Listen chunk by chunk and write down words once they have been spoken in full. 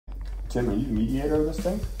Tim, are you the mediator of this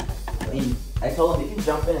thing? I told him he can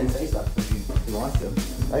jump in and say stuff if he wants to.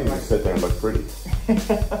 I can just sit there and look pretty.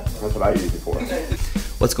 That's what I use it for.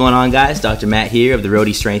 What's going on, guys? Dr. Matt here of the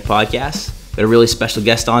Rhody Strength Podcast. Got a really special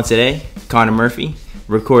guest on today, Conor Murphy,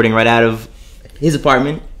 recording right out of his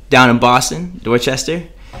apartment down in Boston, Dorchester.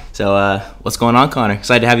 So what's going on, Conor?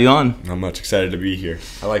 Excited to have you on. I'm much excited to be here.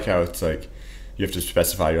 I like how it's like you have to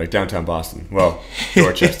specify. You're like downtown Boston. Well,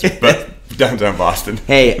 Dorchester, but downtown Boston.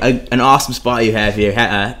 Hey, an awesome spot you have here.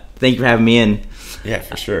 Thank you for having me in. Yeah,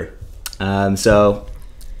 for sure. So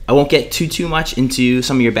I won't get too much into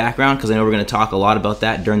some of your background because I know we're going to talk a lot about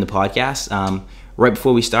that during the podcast. Right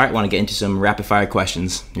before we start, I want to get into some rapid fire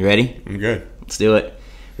questions. You ready? I'm good. Let's do it.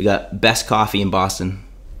 We got best coffee in Boston.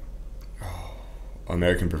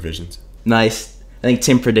 American Provisions. Nice. I think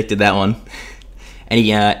Tim predicted that one.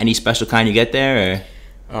 Any special kind you get there?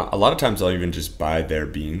 Or? A lot of times I'll even just buy their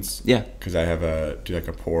beans. Yeah. Because I have a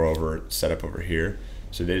pour over setup over here,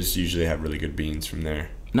 so they just usually have really good beans from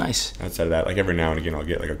there. Nice. Outside of that, like every now and again I'll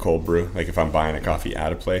get like a cold brew. Like if I'm buying a coffee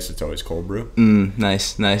at a place, it's always cold brew.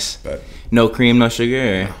 Nice. But no cream, no sugar?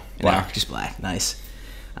 Or? No, black. No, just black. Nice.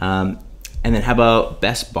 And then how about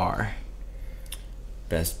best bar?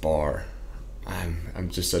 Best bar.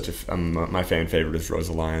 My fan favorite is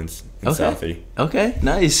Rosa Lyons in Southie. Okay,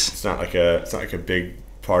 nice. It's not like a big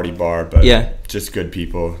party bar, but yeah, just good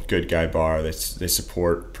people, good guy bar. They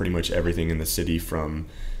support pretty much everything in the city, from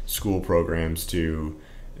school programs to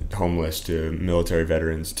homeless to military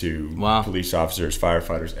veterans to police officers,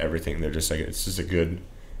 firefighters, everything. They're just like, it's just a good,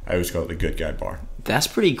 I always call it the good guy bar. That's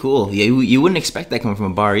pretty cool. Yeah, you wouldn't expect that coming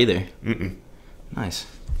from a bar either. Nice.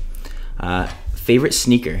 Favorite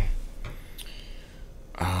sneaker?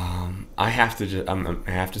 I have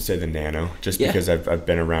to say the Nano, just because I've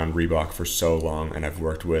been around Reebok for so long, and I've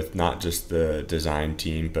worked with not just the design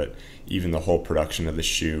team, but even the whole production of the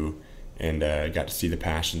shoe, and got to see the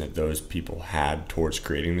passion that those people had towards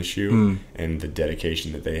creating the shoe and the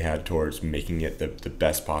dedication that they had towards making it the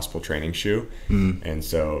best possible training shoe. And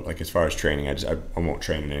so, like, as far as training, I won't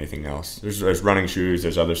train in anything else. There's running shoes,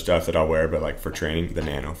 there's other stuff that I'll wear, but like for training, the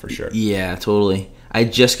Nano for sure. Yeah, totally. I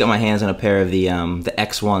just got my hands on a pair of the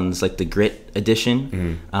X1s, like the Grit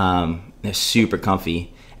edition. They're super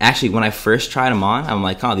comfy. Actually, when I first tried them on, I'm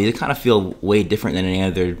like, oh, these kind of feel way different than any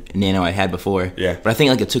other Nano I had before. Yeah. But I think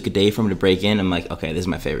like it took a day for them to break in. I'm like, okay, this is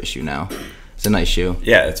my favorite shoe now. It's a nice shoe.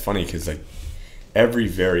 Yeah, it's funny because like every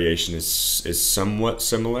variation is somewhat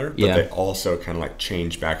similar, but they also kind of like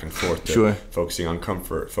change back and forth. Focusing on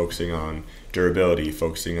comfort, focusing on durability,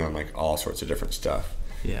 focusing on like all sorts of different stuff.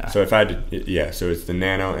 Yeah. So if I had to, so it's the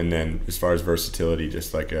Nano, and then as far as versatility,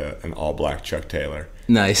 just like an all black Chuck Taylor.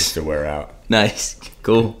 Nice. Just to wear out. Nice.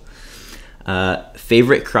 Cool.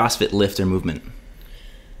 Favorite CrossFit lift or movement?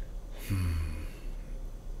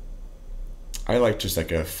 I like just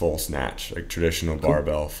like a full snatch, like traditional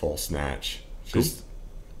barbell full snatch. Just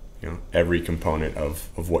every component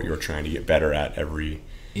of what you're trying to get better at, every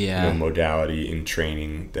modality in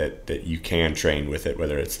training that you can train with it,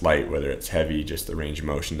 whether it's light, whether it's heavy, just the range of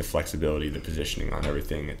motion, the flexibility, the positioning on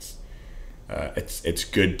everything. It's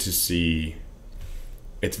good to see.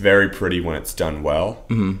 It's very pretty when it's done well,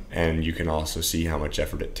 and you can also see how much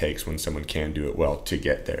effort it takes when someone can do it well to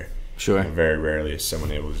get there. Sure. Very rarely is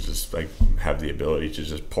someone able to just like have the ability to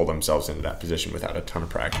just pull themselves into that position without a ton of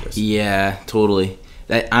practice. Yeah, totally.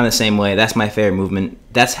 I'm the same way. That's my favorite movement.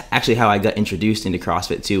 That's actually how I got introduced into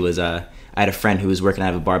CrossFit too. Was I had a friend who was working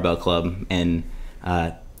out of a barbell club, and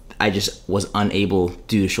I just was unable to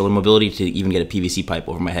do the shoulder mobility to even get a PVC pipe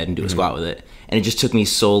over my head and do a squat with it. And it just took me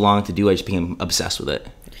so long to do. I just became obsessed with it,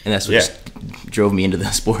 and that's what just drove me into the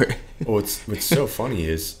sport. Well, what's so funny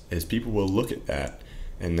is people will look at that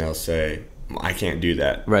and they'll say, I can't do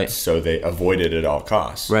that. Right. So they avoid it at all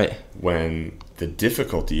costs. Right. When the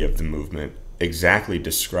difficulty of the movement exactly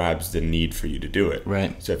describes the need for you to do it.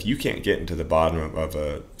 Right. So if you can't get into the bottom of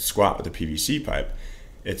a squat with a PVC pipe,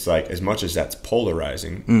 it's like, as much as that's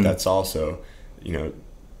polarizing, that's also,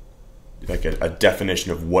 like a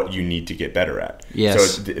definition of what you need to get better at.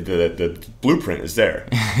 Yes. So the blueprint is there.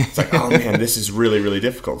 It's like, oh man, this is really, really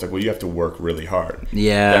difficult. It's like, well, you have to work really hard.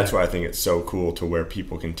 Yeah. That's why I think it's so cool to where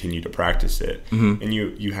people continue to practice it. And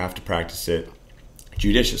you have to practice it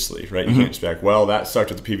judiciously, right? You can't just be like, well, that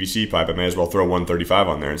sucked with the PVC pipe, I may as well throw 135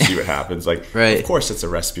 on there and see what happens. Like, of course it's a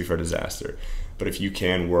recipe for disaster. But if you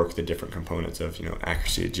can work the different components of,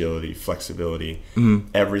 accuracy, agility, flexibility,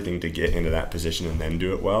 everything to get into that position and then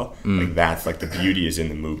do it well, like that's like the beauty is in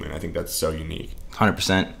the movement. I think that's so unique.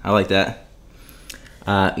 100%. I like that.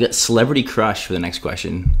 You got celebrity crush for the next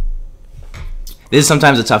question. This is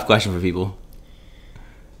sometimes a tough question for people.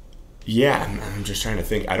 Yeah, I'm just trying to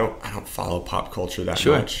think. I don't follow pop culture that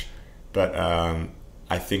much, but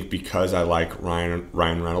I think because I like Ryan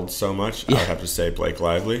Reynolds so much, I would have to say Blake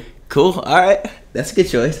Lively. Cool. All right, that's a good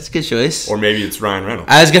choice. That's a good choice. Or maybe it's Ryan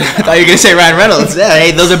Reynolds. I thought you were gonna say Ryan Reynolds. Yeah,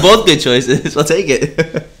 hey, those are both good choices. I'll take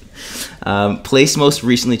it. Place most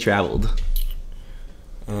recently traveled.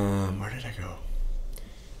 Where did I go?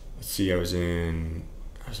 Let's see. I was in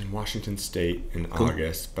Washington State in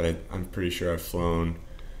August, but I'm pretty sure I've flown.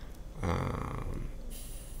 I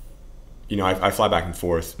fly back and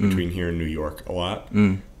forth between here and New York a lot.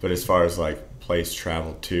 But as far as like place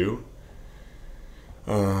travel to,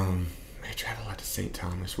 I traveled out to St.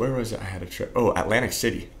 Thomas. Where was it? I had a trip. Oh, Atlantic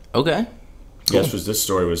City. Okay. Cool. Yes, this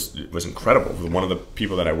story was incredible. One of the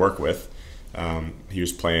people that I work with, he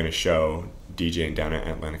was playing a show, DJing down at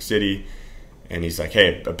Atlantic City, and he's like,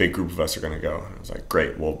 "Hey, a big group of us are gonna go." And I was like,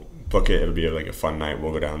 "Great, we'll book it. It'll be like a fun night.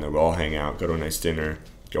 We'll go down there. We'll all hang out, go to a nice dinner,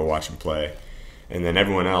 go watch him play." And then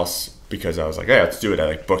everyone else, because I was like, "Hey, let's do it," I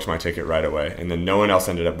like booked my ticket right away. And then no one else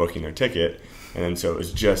ended up booking their ticket. And then so it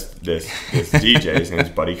was just this DJ, his name's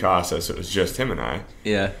Buddy Casa, so it was just him and I.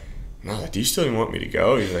 Yeah. And I was like, "Do you still even want me to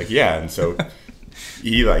go?" He's like, "Yeah." And so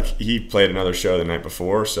he played another show the night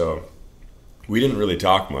before, so we didn't really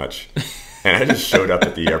talk much. And I just showed up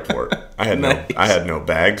at the airport. I had no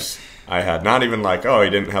bags. I had not even like, he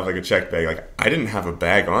didn't have like a check bag. Like I didn't have a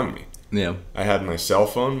bag on me. Yeah. I had my cell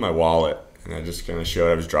phone, my wallet, and I just kind of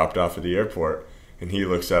showed. I was dropped off at the airport, and he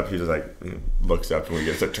looks up. He just like looks up when we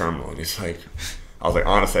get to the terminal, and he's like, I was like,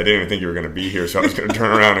 honestly, I didn't even think you were going to be here, so I was going to turn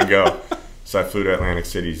around and go. So I flew to Atlantic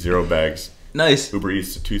City, 0 bags. Nice. Uber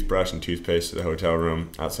Eats, a toothbrush and toothpaste to the hotel room.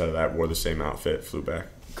 Outside of that, wore the same outfit, flew back.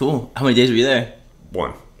 Cool. How many days were you there?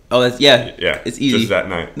 1. Oh, yeah. It's easy. Just that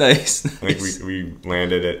night. Nice. I think we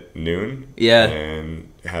landed at noon. Yeah.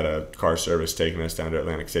 And had a car service taking us down to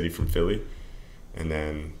Atlantic City from Philly. And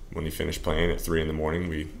then when he finished playing at 3 in the morning,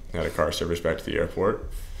 we had a car service back to the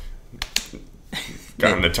airport.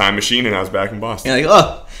 Got in the time machine, and I was back in Boston. You're like,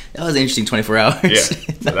 oh, that was an interesting 24 hours. Yeah.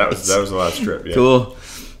 So that was the last trip. Yeah. Cool.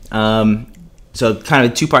 So kind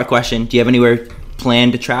of a 2-part question. Do you have anywhere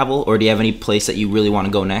planned to travel, or do you have any place that you really want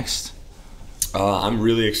to go next? I'm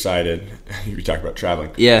really excited. You talk about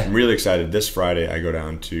traveling. Yeah. I'm really excited. This Friday, I go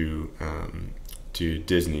down to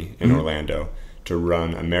Disney in Orlando to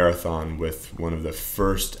run a marathon with one of the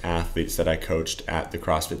first athletes that I coached at the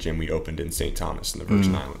CrossFit gym we opened in St. Thomas in the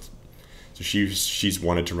Virgin Islands. So she's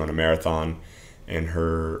wanted to run a marathon, and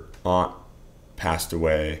her aunt passed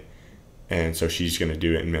away, and so she's going to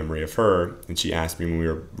do it in memory of her. And she asked me when we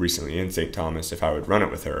were recently in St. Thomas if I would run it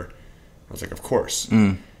with her. I was like, of course.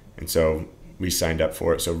 And so we signed up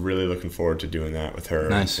for it. So really looking forward to doing that with her.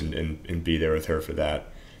 Nice. and be there with her for that.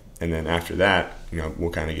 And then after that,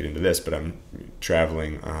 we'll kind of get into this, but I'm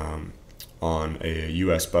traveling on a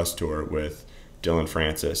U.S. bus tour with Dylan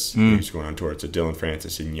Francis, who's going on tour. It's a Dylan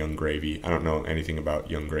Francis and Young Gravy. I don't know anything about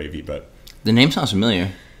Young Gravy, but the name sounds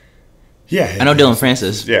familiar. Yeah, I know Dylan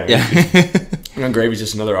Francis. Yeah. Young Gravy's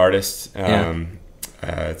just another artist.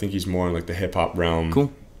 I think he's more in like the hip hop realm.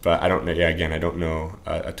 Cool. But I don't know. Yeah, again, I don't know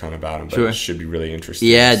a ton about him, but it should be really interesting.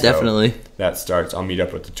 Yeah, so definitely. That starts. I'll meet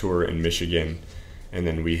up with the tour in Michigan, and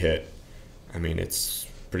then we hit. I mean, it's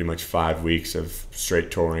pretty much 5 weeks of straight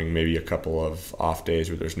touring, maybe a couple of off days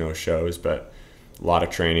where there's no shows, but a lot of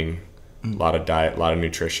training, a lot of diet, a lot of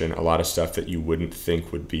nutrition, a lot of stuff that you wouldn't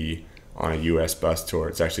think would be on a U.S. bus tour.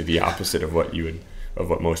 It's actually the opposite of what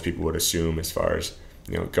what most people would assume, as far as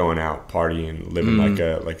going out, partying, living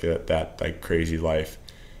that crazy life.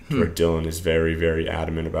 Where Dylan is very, very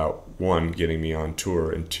adamant about, 1, getting me on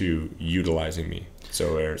tour, and 2, utilizing me.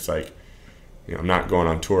 So where it's like, I'm not going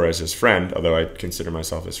on tour as his friend, although I consider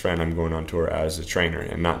myself his friend. I'm going on tour as a trainer,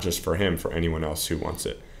 and not just for him, for anyone else who wants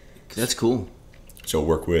it. That's cool. So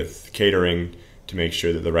work with catering to make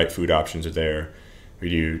sure that the right food options are there. We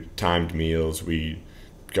do timed meals. We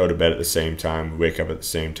go to bed at the same time. We wake up at the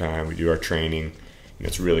same time. We do our training. And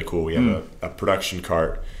it's really cool. We have a production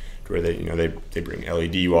cart where they bring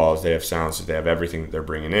LED walls, they have sound systems, they have everything that they're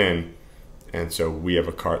bringing in, and so we have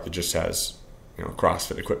a cart that just has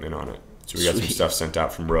CrossFit equipment on it. So we got some stuff sent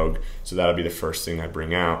out from Rogue, so that'll be the first thing I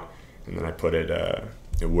bring out, and then I put it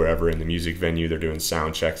wherever in the music venue they're doing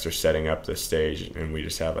sound checks, they're setting up the stage, and we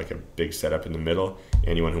just have like a big setup in the middle.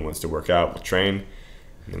 Anyone who wants to work out will train.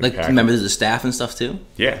 Like members of the staff and stuff too?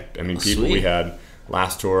 Yeah, I mean, people we had.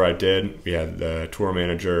 Last tour I did, we had the tour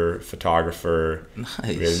manager, photographer,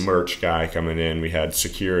 nice. We had a merch guy coming in, we had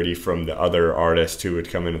security from the other artists who would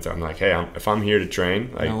come in, and I'm like, hey, if I'm here to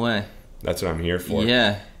train, like, no way. That's what I'm here for.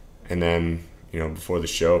 Yeah. And then, before the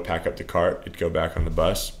show, pack up the cart, it'd go back on the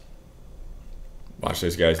bus, watch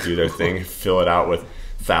those guys do their thing, fill it out with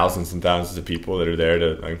thousands and thousands of people that are there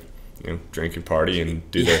to like, you know, drink and party and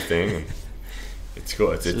do their thing. And it's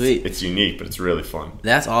cool. It's unique, but it's really fun.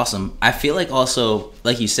 That's awesome. I feel like also,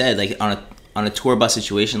 like you said, like on a tour bus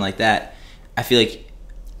situation like that, I feel like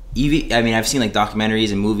I mean, I've seen like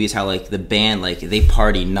documentaries and movies how like the band, like they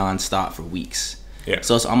party nonstop for weeks. Yeah.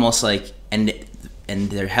 So it's almost like and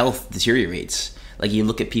their health deteriorates. Like you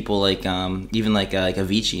look at people like even like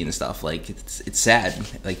Avicii and stuff. Like it's sad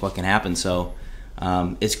like what can happen. So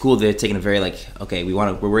it's cool they're taking a very like, okay,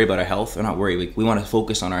 we're worried about our health. We're not worried. We want to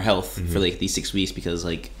focus on our health for like these 6 weeks because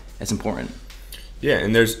like that's important. Yeah,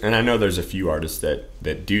 and I know there's a few artists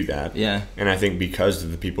that do that. Yeah. And I think because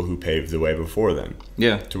of the people who paved the way before them.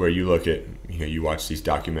 Yeah. To where you look at, you know, you watch these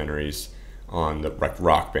documentaries on the like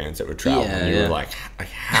rock bands that would travel, and you were like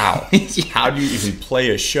how? How do you even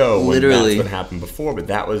play a show when Literally. that's what happened before? But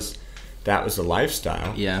that was a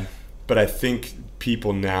lifestyle. Yeah. But I think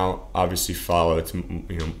people now obviously follow it's, you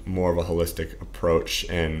know, more of a holistic approach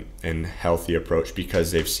and healthy approach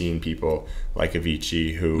because they've seen people like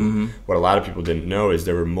Avicii who what a lot of people didn't know is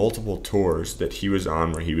there were multiple tours that he was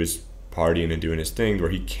on where he was partying and doing his thing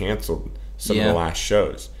where he canceled some of the last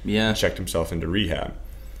shows and checked himself into rehab.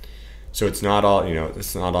 So it's not all, you know,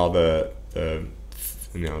 it's not all the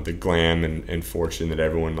you know, the glam and fortune that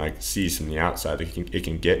everyone like sees from the outside. It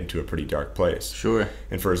can get into a pretty dark place. Sure.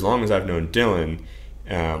 And for as long as I've known Dylan,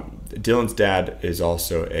 Dylan's dad is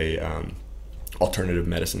also a alternative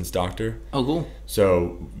medicines doctor. Oh, cool.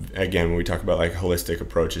 So again, when we talk about like holistic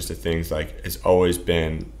approaches to things, like it's always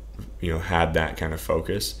been, you know, had that kind of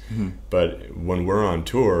focus. But when we're on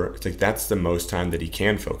tour, it's like that's the most time that he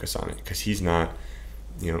can focus on it because he's not,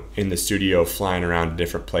 you know, in the studio flying around to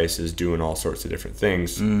different places doing all sorts of different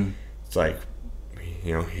things. It's like,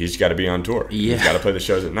 you know, he's got to be on tour. He's got to play the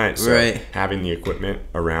shows at night. So having the equipment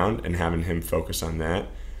around and having him focus on that.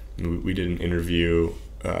 We did an interview,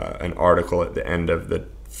 an article at the end of the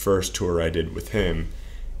first tour I did with him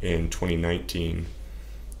in 2019,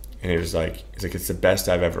 and it was like it's the best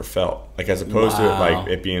I've ever felt. Like as opposed to it, like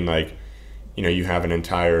it being like, you know, you have an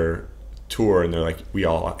entire tour and they're like, we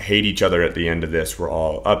all hate each other at the end of this, we're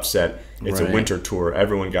all upset, it's a winter tour,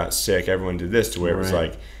 everyone got sick, everyone did this, to where it was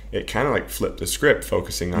like it kind of like flipped the script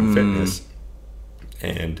focusing on fitness.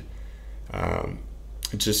 And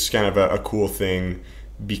it's just kind of a cool thing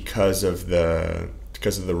because of the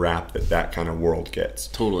rap that kind of world gets.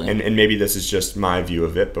 Totally. And maybe this is just my view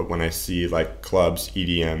of it, but when I see like clubs,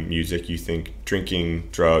 EDM music, you think drinking,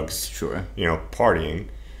 drugs, you know, partying,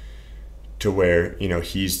 to where, you know,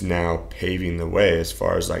 he's now paving the way as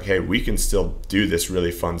far as like, hey, we can still do this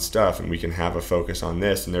really fun stuff and we can have a focus on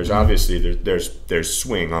this. And there's obviously there's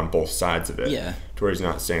swing on both sides of it. Yeah. To where he's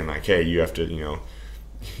not saying like, hey, you have to, you know,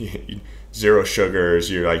 0 sugars,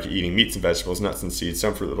 you're like eating meats and vegetables, nuts and seeds,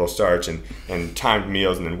 some fruit, little starch, and timed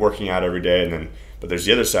meals, and then working out every day. And then, but there's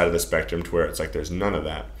the other side of the spectrum to where it's like there's none of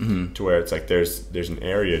that. To where it's like there's an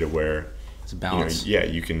area to where it's a balance. You know,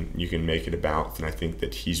 you can make it a balance, and I think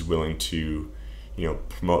that he's willing to, you know,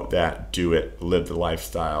 promote that, do it, live the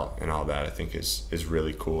lifestyle, and all that. I think is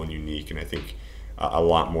really cool and unique, and I think a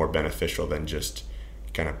lot more beneficial than just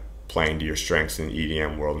kind of playing to your strengths in the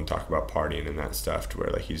EDM world and talk about partying and that stuff. To where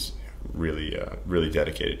like he's really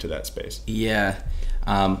dedicated to that space. Yeah.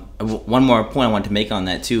 One more point I want to make on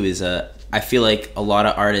that too is I feel like a lot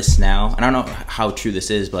of artists now, and I don't know how true this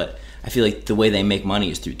is, but I feel like the way they make money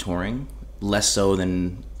is through touring, less so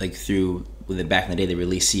than like through back in the day they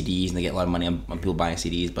release CDs and they get a lot of money on people buying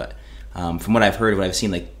CDs. But from what I've heard, what I've seen,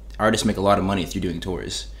 like artists make a lot of money through doing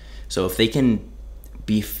tours. So if they can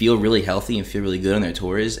feel really healthy and feel really good on their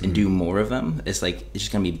tours and do more of them, it's like it's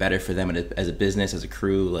just gonna be better for them as a business, as a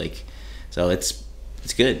crew. Like, so it's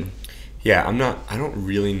good. Yeah, I don't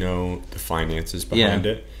really know the finances behind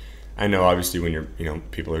it. I know obviously when you're, you know,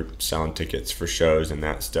 people are selling tickets for shows and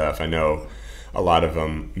that stuff, I know a lot of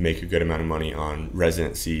them make a good amount of money on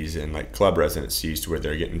residencies and like club residencies to where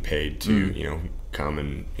they're getting paid to, you know, come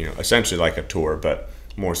and, you know, essentially like a tour, but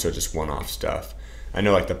more so just one-off stuff. I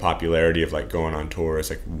know like the popularity of like going on tour is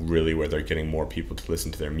like really where they're getting more people to listen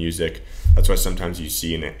to their music. That's why sometimes you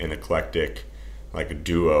see an eclectic, like a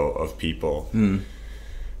duo of people.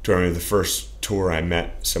 During the first tour I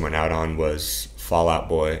met someone out on was Fall Out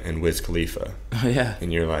Boy and Wiz Khalifa. Oh yeah.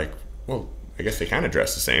 And you're like, well, I guess they kind of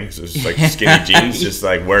dress the same because it's like skinny jeans, just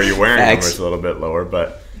like where you're wearing them is a little bit lower.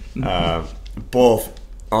 But both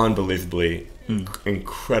unbelievably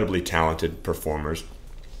incredibly talented performers.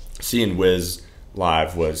 Seeing Wiz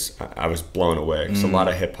live I was blown away because a lot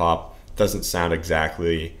of hip hop doesn't sound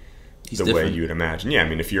exactly the way you would imagine. Yeah, I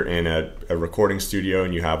mean, if you're in a recording studio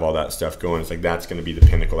and you have all that stuff going, it's like that's going to be the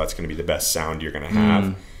pinnacle. That's going to be the best sound you're going to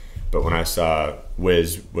have. But when I saw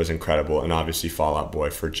Wiz was incredible, and obviously Fall Out Boy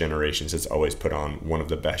for generations has always put on one of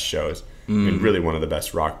the best shows. And really one of the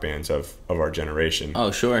best rock bands of our generation.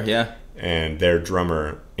 Oh, sure, yeah. And their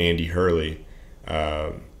drummer, Andy Hurley,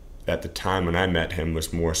 at the time when I met him,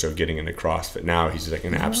 was more so getting into CrossFit. Now he's like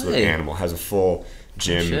an absolute animal. Has a full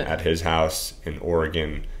gym at his house in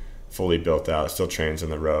Oregon, fully built out. Still trains on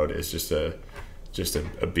the road. Is just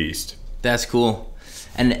a beast. That's cool.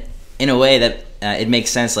 And in a way that it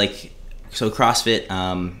makes sense. Like, so CrossFit,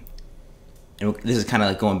 and this is kind of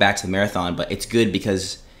like going back to the marathon, but it's good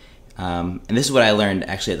because, and this is what I learned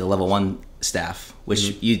actually at the level 1 staff,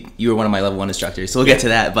 which you were one of my level 1 instructors. So we'll get to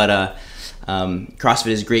that. But CrossFit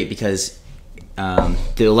is great because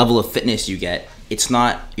the level of fitness you get, you're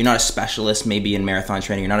not a specialist maybe in marathon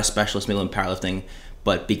training, you're not a specialist maybe in powerlifting,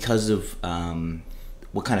 but because of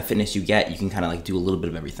what kind of fitness you get, you can kind of like do a little bit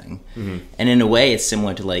of everything. And in a way, it's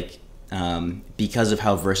similar to like, because of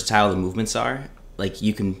how versatile the movements are, like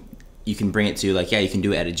you can bring it to like, you can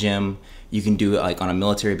do it at a gym, you can do it like on a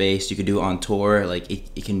military base, you can do it on tour, like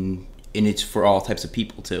it can, and it's for all types of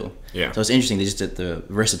people too. Yeah. So it's interesting just the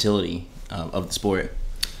versatility of the sport.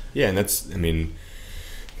 Yeah, and that's, I mean,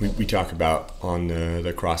 we talk about on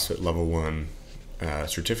the CrossFit Level 1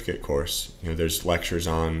 certificate course, there's lectures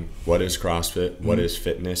on what is CrossFit, what is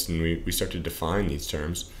fitness, and we start to define these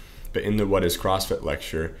terms. But in the what is CrossFit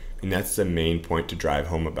lecture, and that's the main point to drive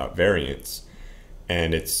home about variance.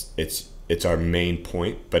 And it's our main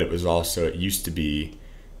point, but it used to be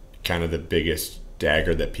kind of the biggest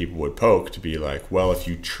dagger that people would poke, to be like, well, if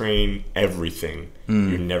you train everything,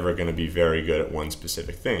 you're never going to be very good at one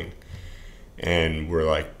specific thing. And we're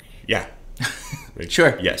like, yeah. Like,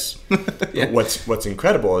 sure. Yes. Yeah. What's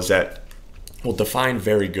incredible is that we'll define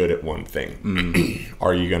very good at one thing.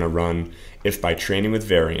 Are you going to run, if by training with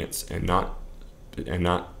variance and not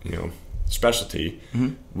specialty,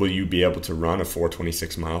 will you be able to run a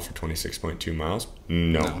 4:26 mile for 26.2 miles?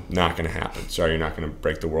 No, not going to happen. Sorry, you're not going to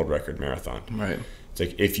break the world record marathon. Right. It's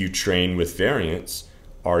like, if you train with variance,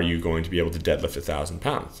 are you going to be able to deadlift 1,000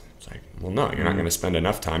 pounds? It's like, well, no, you're not going to spend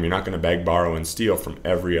enough time. You're not going to beg, borrow, and steal from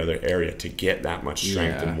every other area to get that much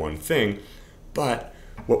strength in one thing. But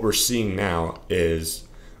what we're seeing now is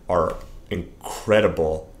our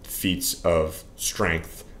incredible feats of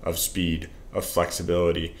strength, of speed, of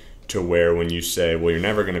flexibility, to where when you say, well, you're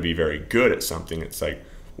never going to be very good at something, it's like,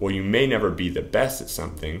 well, you may never be the best at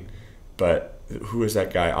something, but who is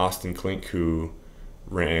that guy, Austin Klink, who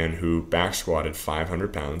back squatted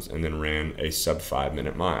 500 pounds and then ran a sub 5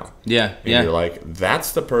 minute mile? Yeah. And you're like,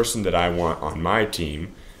 that's the person that I want on my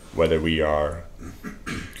team, whether we are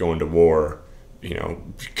going to war,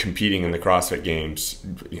 competing in the CrossFit Games,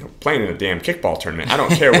 playing in a damn kickball tournament. I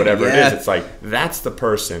don't care, whatever it is. It's like, that's the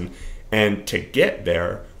person. And to get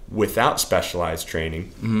there without specialized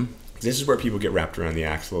training, this is where people get wrapped around the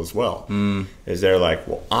axle as well. Is they're like,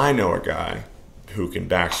 well, I know a guy who can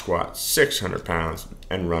back squat 600 pounds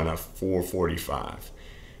and run a 445.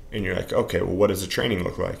 And you're like, okay, well, what does the training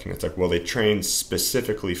look like? And it's like, well, they train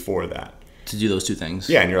specifically for that. To do those two things.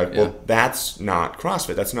 Yeah, and you're like, well, that's not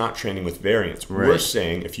CrossFit. That's not training with variance. Right. We're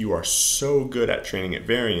saying if you are so good at training at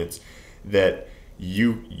variance that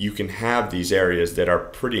you can have these areas that are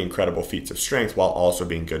pretty incredible feats of strength while also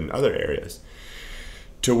being good in other areas.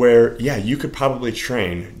 To where, you could probably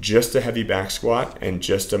train just a heavy back squat and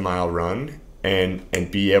just a mile run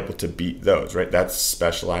and be able to beat those, right? That's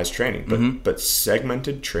specialized training. But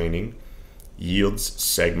segmented training yields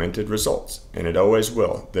segmented results, and it always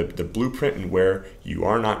will. The blueprint and where you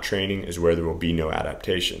are not training is where there will be no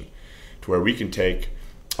adaptation. To where we can take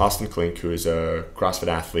Austin Klink, who is a CrossFit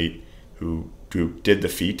athlete who did the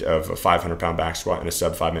feat of a 500-pound back squat in a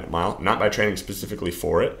sub 5 minute mile, not by training specifically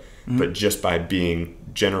for it, but just by being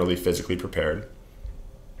generally physically prepared.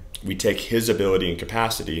 We take his ability and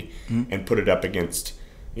capacity and put it up against,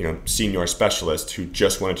 senior specialists who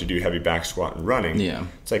just wanted to do heavy back squat and running. Yeah.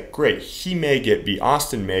 It's like, great,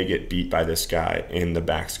 Austin may get beat by this guy in the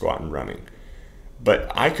back squat and running.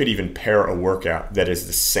 But I could even pair a workout that is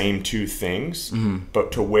the same two things,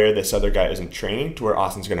 but to where this other guy isn't training, to where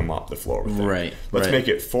Austin's going to mop the floor with it. Right. Let's make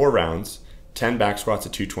it 4 rounds, 10 back squats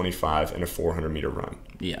at 225, and a 400-meter run.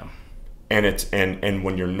 Yeah. And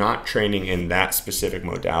when you're not training in that specific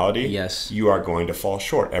modality, you are going to fall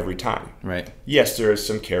short every time. Right. Yes, there is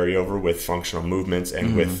some carryover with functional movements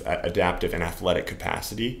and with adaptive and athletic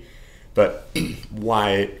capacity, but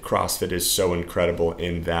why CrossFit is so incredible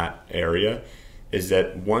in that area is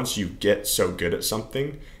that once you get so good at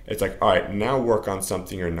something, it's like, all right, now work on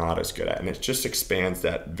something you're not as good at. And it just expands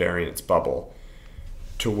that variance bubble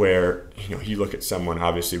to where, you look at someone,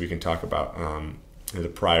 obviously we can talk about the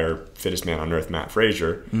prior fittest man on earth, Matt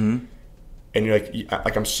Frazier, and you're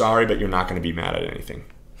like, I'm sorry, but you're not going to be mad at anything.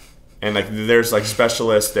 And like, there's like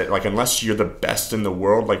specialists that like, unless you're the best in the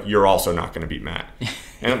world, like you're also not going to beat Matt.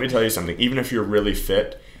 And let me tell you something, even if you're really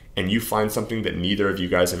fit and you find something that neither of you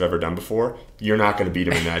guys have ever done before, you're not going to beat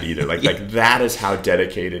him in that either. Like that is how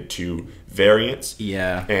dedicated to variance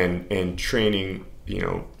and training,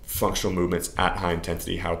 functional movements at high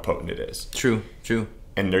intensity, how potent it is. True.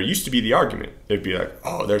 And there used to be the argument. They'd be like,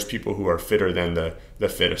 oh, there's people who are fitter than the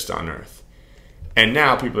fittest on earth. And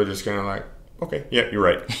now people are just kind of like, okay, yeah, you're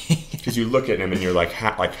right. Because you look at him and you're like,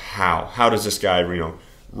 how does this guy,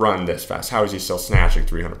 run this fast? How is he still snatching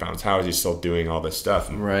 300 pounds? How is he still doing all this stuff?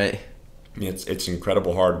 Right. It's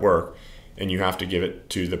incredible hard work, and you have to give it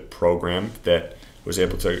to the program that was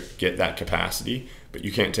able to get that capacity, but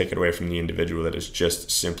you can't take it away from the individual that is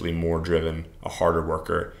just simply more driven, a harder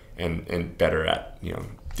worker, and better at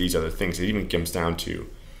these other things. It even comes down to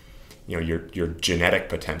your genetic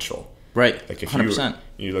potential. Right. Like if 100%.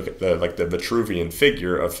 you look at the Vitruvian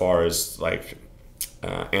figure as far as like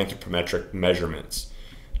anthropometric measurements,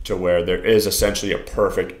 to where there is essentially a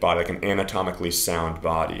perfect body, like an anatomically sound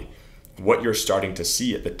body. What you're starting to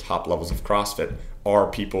see at the top levels of CrossFit are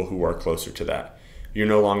people who are closer to that. You're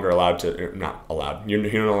no longer you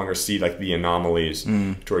no longer see like the anomalies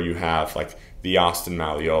to where you have like the Austin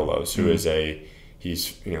Malleolos, who is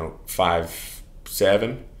he's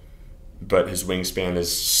 5'7", but his wingspan is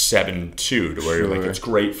 7'2", to where you're like, it's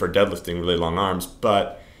great for deadlifting really long arms,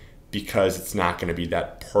 but because it's not going to be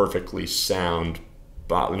that perfectly sound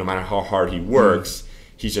body, no matter how hard he works,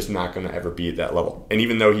 he's just not going to ever be at that level. And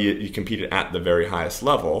even though he competed at the very highest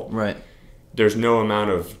level, right, there's no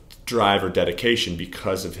amount of drive or dedication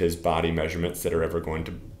because of his body measurements that are ever going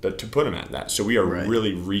to put him at that. So we are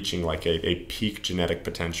really reaching like a peak genetic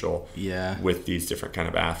potential with these different kind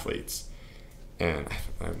of athletes. And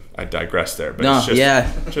I digress there, but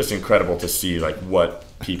it's just incredible to see like what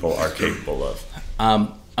people are capable of.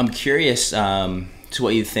 I'm curious to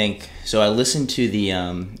what you think. So I listened to the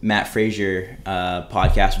Matt Frazier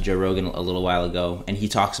podcast with Joe Rogan a little while ago, and he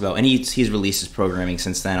talks about, and he's released his programming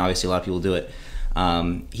since then. Obviously, a lot of people do it.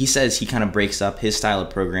 He says he kind of breaks up his style of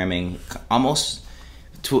programming almost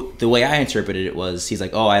to the way I interpreted it was, he's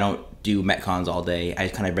like, oh, I don't do Metcons all day. I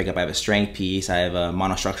kind of break up. I have a strength piece. I have a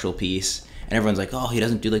monostructural piece. And everyone's like, oh, he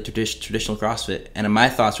doesn't do like traditional CrossFit. And my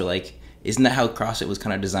thoughts were like, isn't that how CrossFit was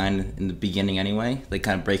kind of designed in the beginning anyway? Like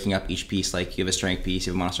kind of breaking up each piece, like you have a strength piece,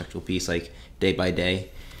 you have a monostructural piece, like day by day.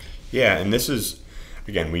 Yeah, and this is,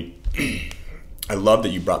 again, I love that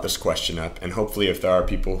you brought this question up. And hopefully if there are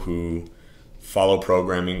people who follow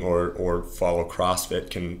programming or follow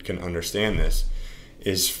CrossFit can understand this,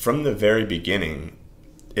 is from the very beginning,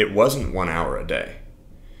 it wasn't 1 hour a day.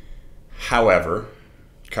 However,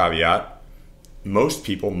 caveat, most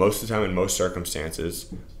people, most of the time in most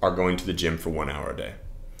circumstances, are going to the gym for 1 hour a day.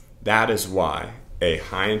 That is why a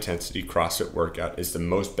high-intensity CrossFit workout is the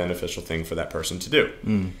most beneficial thing for that person to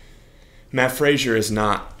do. Matt Frazier is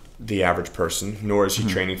not the average person, nor is he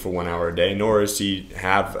training for 1 hour a day, nor does he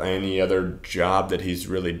have any other job that he's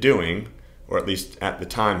really doing, or at least at the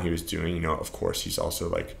time he was doing. Of course, he's also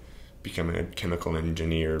like becoming a chemical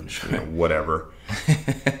engineer, whatever.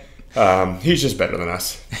 He's just better than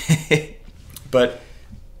us. But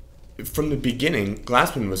from the beginning,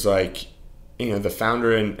 Glassman was like, the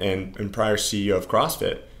founder and prior CEO of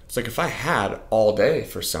CrossFit. It's like, if I had all day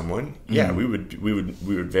for someone, we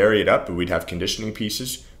would vary it up, but we'd have conditioning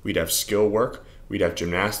pieces, we'd have skill work, we'd have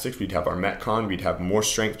gymnastics, we'd have our Metcon, we'd have more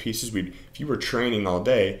strength pieces. If you were training all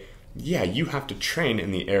day, you have to train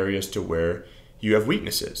in the areas to where you have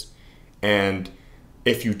weaknesses. And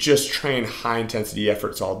if you just train high intensity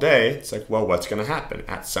efforts all day, it's like, well, what's going to happen?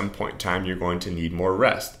 At some point in time, you're going to need more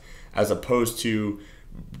rest, as opposed to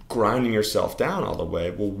grinding yourself down all the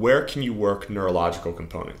way. Well, where can you work neurological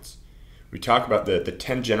components? We talk about the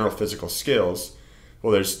 10 general physical skills.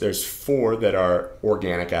 Well, there's 4 that are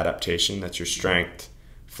organic adaptation. That's your strength,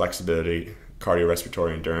 flexibility,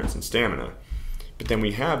 cardiorespiratory endurance, and stamina. But then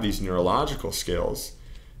we have these neurological skills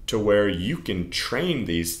to where you can train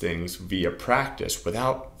these things via practice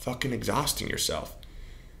without fucking exhausting yourself.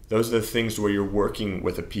 Those are the things where you're working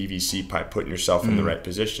with a PVC pipe, putting yourself in the right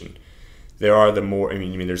position. There are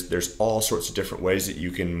there's all sorts of different ways that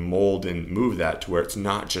you can mold and move that to where it's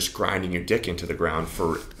not just grinding your dick into the ground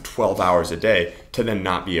for 12 hours a day to then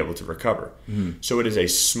not be able to recover. So it is a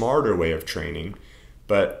smarter way of training,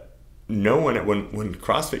 but no one, when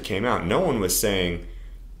CrossFit came out, no one was saying,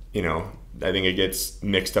 I think it gets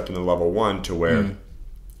mixed up in the level 1 to where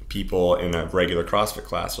people in a regular CrossFit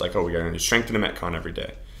class are like, oh, we're going to strengthen a Metcon every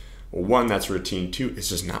day. Well, 1, that's routine. 2, it's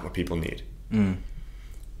just not what people need.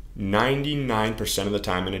 99% of the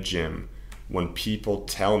time in a gym, when people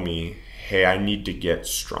tell me, hey, I need to get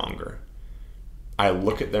stronger, I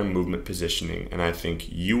look at their movement positioning and I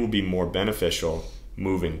think you will be more beneficial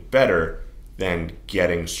moving better than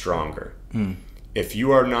getting stronger. If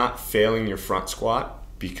you are not failing your front squat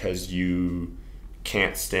because you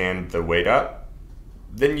can't stand the weight up,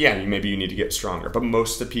 then yeah, maybe you need to get stronger. But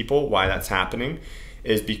most of the people, why that's happening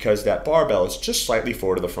is because that barbell is just slightly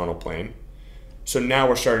forward of the frontal plane. So now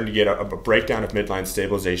we're starting to get a breakdown of midline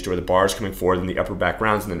stabilization where the bar is coming forward and the upper back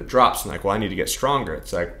rounds and then it drops. And like, well, I need to get stronger.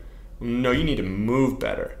 It's like, no, you need to move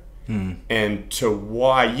better. And to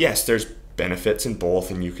why, yes, there's benefits in both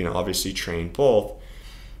and you can obviously train both,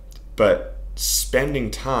 but spending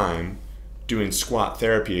time doing squat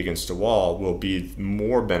therapy against a wall will be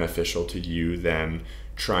more beneficial to you than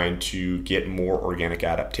trying to get more organic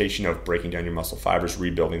adaptation of breaking down your muscle fibers,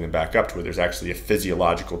 rebuilding them back up to where there's actually a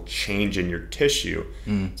physiological change in your tissue.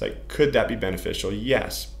 It's like, could that be beneficial?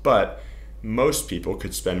 Yes, but most people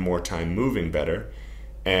could spend more time moving better.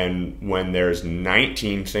 And when there's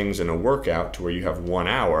 19 things in a workout to where you have 1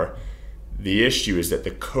 hour, the issue is that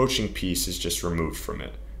the coaching piece is just removed from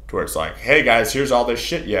it. To where it's like, hey guys, here's all this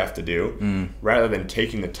shit you have to do, rather than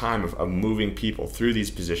taking the time of moving people through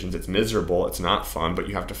these positions. It's miserable, it's not fun, but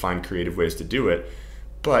you have to find creative ways to do it.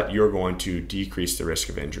 But you're going to decrease the risk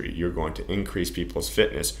of injury. You're going to increase people's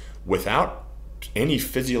fitness without any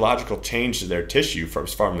physiological change to their tissue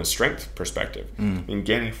from the strength perspective. And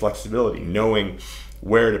gaining flexibility, knowing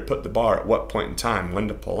where to put the bar at what point in time, when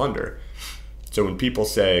to pull under. So when people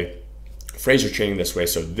say, Fraser training this way,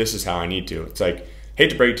 so this is how I need to, it's like, hate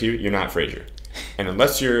to break it to you, you're not Fraser. And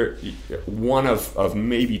unless you're one of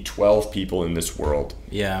maybe 12 people in this world,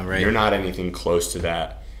 you're not anything close to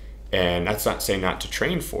that. And that's not saying not to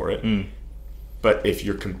train for it, but if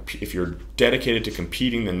you're dedicated to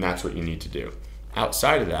competing, then that's what you need to do.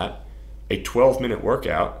 Outside of that, a 12-minute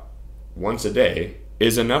workout once a day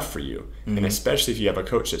is enough for you. And especially if you have a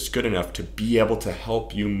coach that's good enough to be able to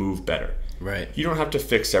help you move better. Right. You don't have to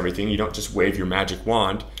fix everything. You don't just wave your magic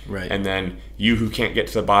wand, right, and then you who can't get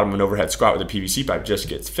to the bottom of an overhead squat with a PVC pipe just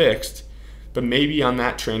gets fixed. But maybe on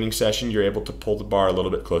that training session, you're able to pull the bar a little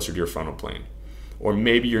bit closer to your frontal plane. Or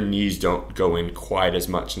maybe your knees don't go in quite as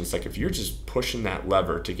much. And it's like, if you're just pushing that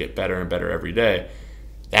lever to get better and better every day,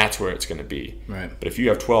 that's where it's going to be. Right. But if you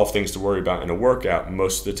have 12 things to worry about in a workout,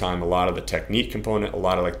 most of the time, a lot of the technique component, a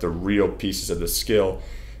lot of like the real pieces of the skill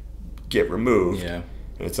get removed. Yeah.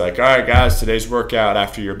 And it's like, all right, guys, today's workout,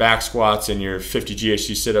 after your back squats and your 50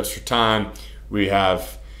 GHC sit-ups for time, we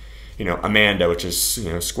have, Amanda, which is,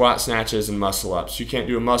 squat snatches and muscle ups. If you can't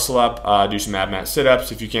do a muscle up, do some ab mat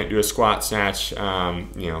sit-ups. If you can't do a squat snatch,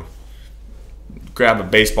 grab a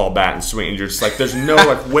baseball bat and swing. And you're just like, there's no,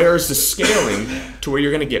 where's the scaling to where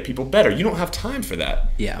you're going to get people better? You don't have time for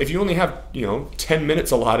that. Yeah. If you only have, 10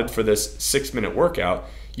 minutes allotted for this 6-minute workout,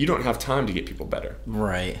 you don't have time to get people better.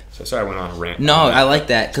 Right. So sorry I went on a rant. No, I like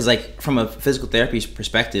that because, from a physical therapy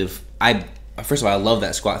perspective, first of all, I love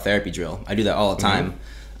that squat therapy drill. I do that all the time.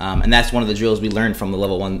 And that's one of the drills we learned from the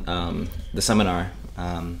level 1, the seminar.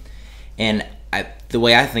 And the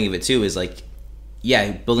way I think of it too is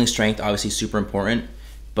building strength, obviously super important,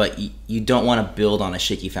 but you don't want to build on a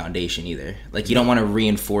shaky foundation either. You don't want to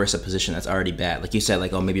reinforce a position that's already bad. Like you said,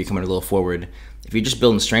 maybe you're coming a little forward. If you're just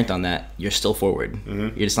building strength on that, you're still forward. You're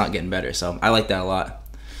just not getting better. So I like that a lot.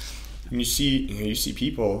 And you see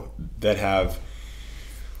people that have,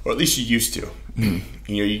 or at least you used to.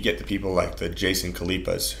 You get the people like the Jason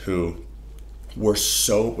Kalipas who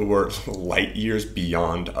were light years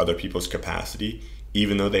beyond other people's capacity,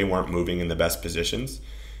 even though they weren't moving in the best positions,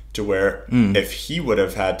 to where if he would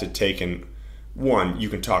have had to taken one, you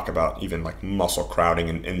can talk about even muscle crowding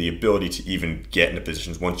and the ability to even get into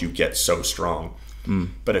positions once you get so strong.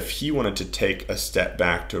 But if he wanted to take a step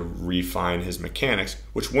back to refine his mechanics,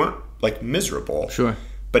 which weren't miserable, sure,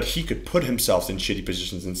 but he could put himself in shitty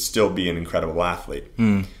positions and still be an incredible athlete.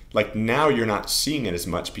 Now you're not seeing it as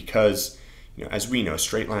much because, as we know,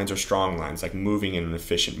 straight lines are strong lines. Moving in an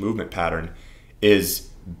efficient movement pattern is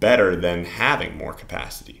better than having more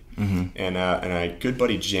capacity. And a good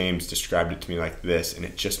buddy James described it to me like this, and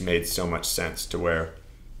it just made so much sense to where,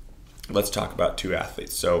 let's talk about two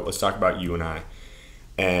athletes. So let's talk about you and I.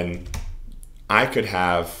 And I could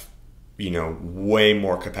have, way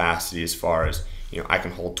more capacity as far as, I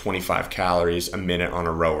can hold 25 calories a minute on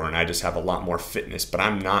a rower, and I just have a lot more fitness, but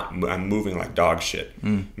I'm moving like dog shit.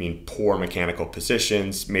 Poor mechanical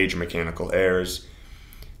positions, major mechanical errors.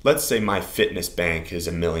 Let's say my fitness bank is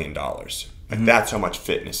 $1 million. That's how much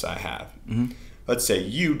fitness I have. Let's say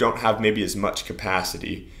you don't have maybe as much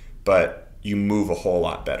capacity, but you move a whole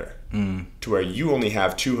lot better. To where you only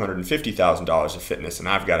have $250,000 of fitness and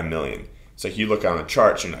I've got $1 million. It's like you look on the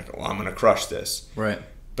charts and you're like, well, I'm going to crush this. Right.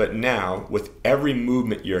 But now with every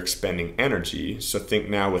movement you're expending energy. So think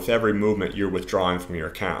now with every movement you're withdrawing from your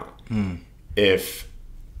account. If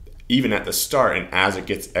even at the start and as it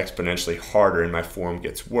gets exponentially harder and my form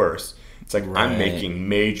gets worse, it's like I'm making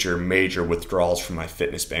major withdrawals from my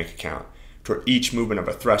fitness bank account. For each movement of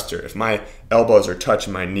a thruster, if my elbows are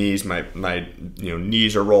touching my knees, my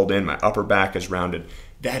knees are rolled in, my upper back is rounded,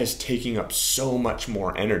 that is taking up so much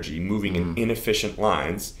more energy moving in inefficient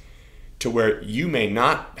lines to where you may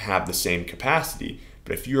not have the same capacity,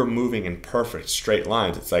 but if you're moving in perfect straight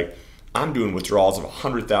lines, it's like I'm doing withdrawals of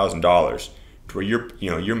 $100,000 to where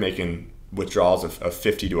you're making withdrawals of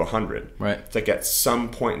 50 to 100. Right. It's like at some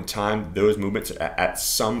point in time, those movements at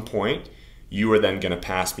some point you are then going to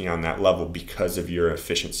pass me on that level because of your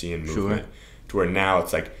efficiency and movement. To where now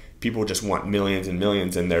it's like people just want millions and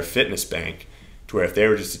millions in their fitness bank, to where if they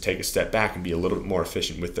were just to take a step back and be a little bit more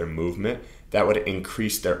efficient with their movement, that would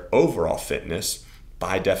increase their overall fitness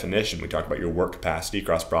by definition. We talk about your work capacity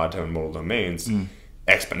across broad and modal domains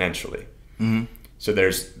exponentially. So there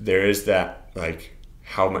is that, like,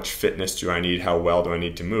 how much fitness do I need? How well do I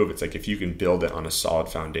need to move? It's like if you can build it on a solid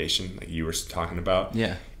foundation, like you were talking about,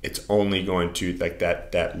 it's only going to, like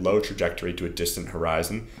that low trajectory to a distant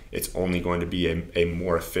horizon, it's only going to be a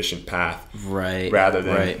more efficient path. Rather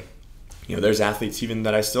than, there's athletes even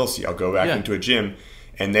that I still see. I'll go back into a gym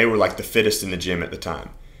and they were like the fittest in the gym at the time.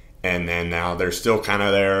 And then now they're still kind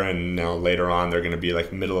of there, and now later on they're going to be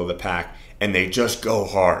like middle of the pack, and they just go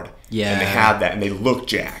hard. And they have that, and they look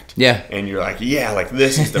jacked. And you're like, like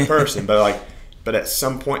this is the person. But at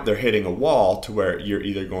some point they're hitting a wall to where you're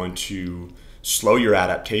either going to slow your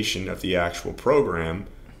adaptation of the actual program,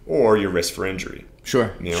 or your risk for injury.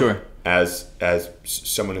 As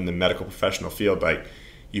someone in the medical professional field, like,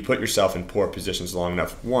 you put yourself in poor positions long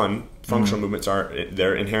enough. One, functional movements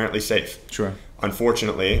they're inherently safe.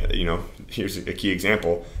 Unfortunately, here's a key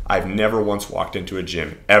example. I've never once walked into a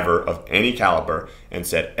gym ever of any caliber and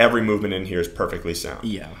said every movement in here is perfectly sound.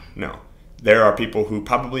 No. There are people who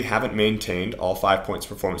probably haven't maintained all 5 points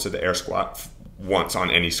performance of the air squat once on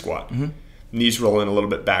any squat. Knees rolling a little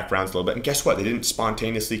bit, back rounds a little bit. And guess what? They didn't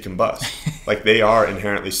spontaneously combust. Like, they are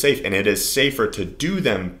inherently safe. And it is safer to do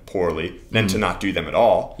them poorly than to not do them at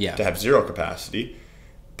all, to have zero capacity.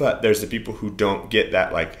 But there's the people who don't get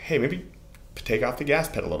that, like, hey, maybe take off the gas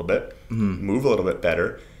pedal a little bit, move a little bit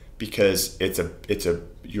better, because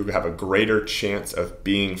you have a greater chance of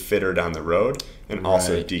being fitter down the road, and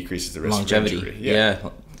also it decreases the risk longevity. of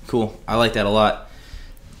injury. Cool. I like that a lot.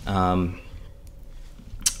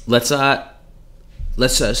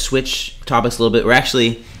 Let's switch topics a little bit.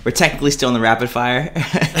 We're technically still in the rapid fire,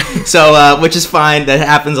 so which is fine. That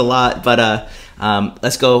happens a lot. But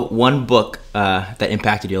let's go one book that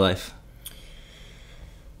impacted your life.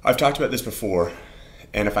 I've talked about this before,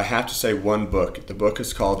 and if I have to say one book, the book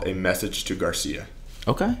is called A Message to Garcia.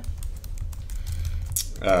 Okay.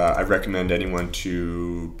 I recommend anyone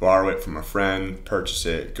to borrow it from a friend, purchase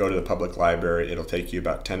it, go to the public library. It'll take you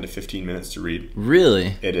about 10 to 15 minutes to read.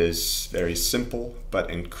 Really? It is very simple, but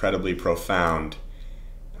incredibly profound.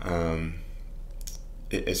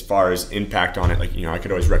 As far as impact on it, like, I could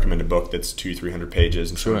always recommend a book that's 200-300 pages,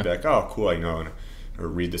 and someone would be like, oh, cool, or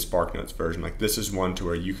read the Spark Notes version. Like, this is one to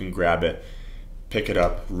where you can grab it, pick it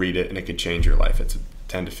up, read it, and it could change your life. It's a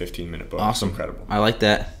 10 to 15 minute book. Awesome. It's incredible. I like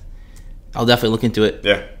that. I'll definitely look into it.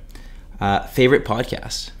 Favorite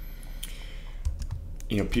podcast?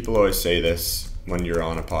 People always say this when you're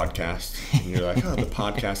on a podcast, and you're like, oh, the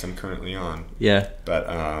podcast I'm currently on. But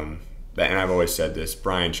and I've always said this.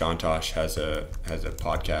 Brian Shontosh has a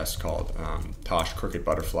podcast called Tosh Crooked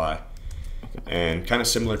Butterfly, and kind of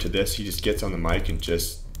similar to this. He just gets on the mic and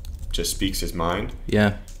just speaks his mind.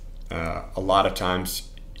 A lot of times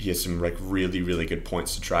he has some like really, really good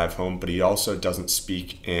points to drive home, but he also doesn't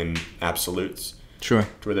speak in absolutes. To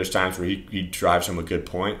where there's times where he drives home a good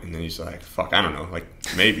point, and then he's like, fuck, I don't know, like,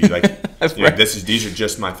 maybe, like, right. These are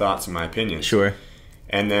just my thoughts and my opinions.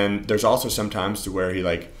 And then there's also sometimes to where he,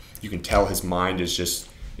 like, you can tell his mind is just,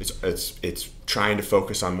 it's trying to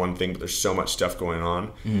focus on one thing, but there's so much stuff going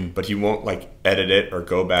on, but he won't, like, edit it or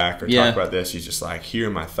go back or talk about this. He's just like, here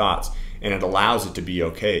are my thoughts. And it allows it to be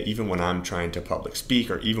okay, even when I'm trying to public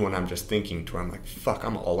speak, or even when I'm just thinking, to where I'm like, fuck,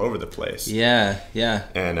 I'm all over the place. And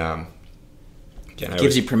it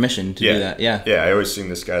gives you permission to do that. I always sing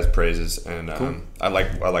this guy's praises, and cool. I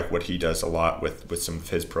like what he does a lot with some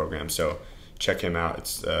of his programs. So check him out.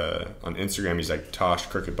 It's on Instagram. He's like Tosh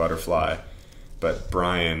Crooked Butterfly. but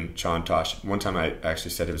Brian Chontosh. One time I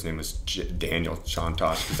actually said his name was Daniel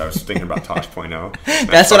Chontosh because I was thinking about Tosh.0.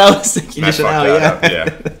 That's what I was thinking just now. Yeah.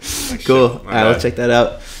 Cool. All right, we'll check that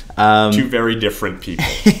out. Two very different people.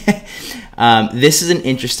 This is an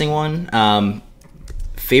interesting one.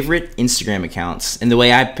 Favorite Instagram accounts, and the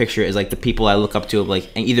way I picture it is like the people I look up to, like,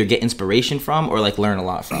 and either get inspiration from or like learn a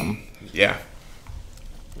lot from. Yeah.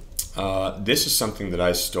 This is something that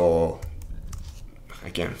I stole,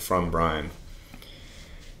 again, from Brian.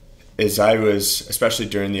 Is I was, especially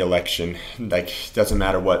during the election, like, doesn't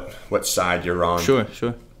matter what side you're on.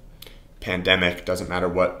 Sure. Pandemic, doesn't matter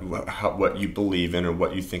what you believe in or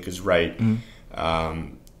what you think is right.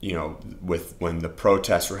 Mm-hmm. You know, with when the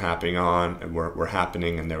protests were happening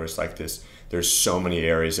and there was like this, there's so many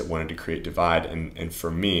areas that wanted to create divide, and for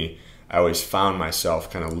me, I always found myself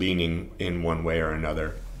kind of leaning in one way or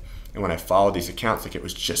another. And when I followed these accounts, like, it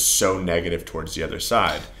was just so negative towards the other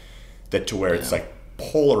side, that to where it's like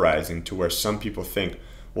polarizing, to where some people think,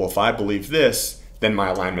 well, if I believe this, then my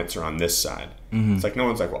alignments are on this side. Mm-hmm. It's like, no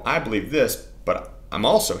one's like, well, I believe this, but I'm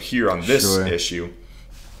also here on this issue.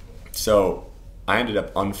 So I ended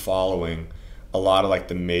up unfollowing a lot of like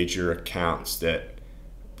the major accounts that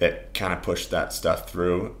kind of pushed that stuff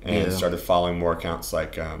through, and started following more accounts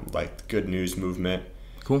like Good News Movement.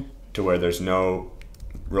 Cool. To where there's no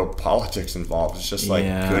real politics involved. It's just like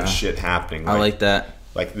good shit happening. I like that.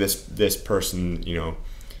 Like this person, you know,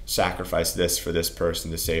 sacrificed this for this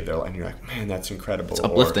person to save their life, and you're like, man, that's incredible. It's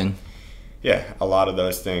uplifting. A lot of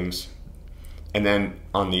those things. And then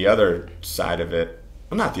on the other side of it,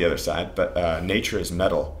 well, not the other side, but nature is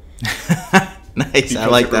metal. Nice. Because I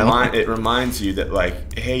like that one. It reminds you that,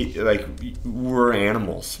 like, hey, like, we're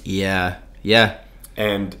animals. Yeah.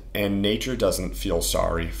 And nature doesn't feel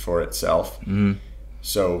sorry for itself. Mm.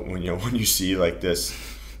 So when you see like this,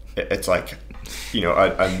 it's like, you know,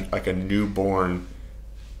 like a newborn,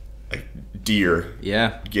 like, deer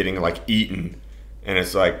getting like eaten, and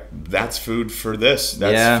it's like, that's food for this.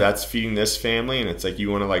 That's feeding this family, and it's like,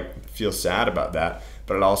 you want to like feel sad about that.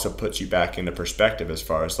 But it also puts you back into perspective as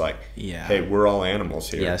far as like, hey, we're all animals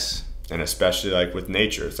here. Yes. And especially like with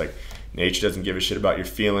nature, it's like, nature doesn't give a shit about your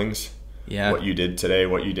feelings. Yeah. What you did today,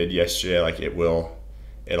 what you did yesterday, like, it'll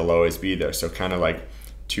always be there. So kind of like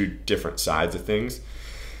two different sides of things,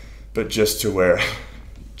 but just to where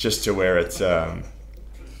it's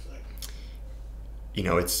you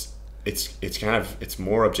know, it's kind of, it's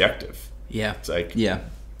more objective. Yeah. It's like,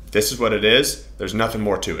 this is what it is. There's nothing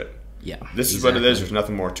more to it. Yeah, this is what it is. There's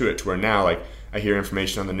nothing more to it. To where now, like, I hear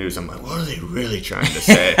information on the news, I'm like, what are they really trying to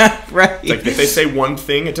say? Right. It's like, if they say one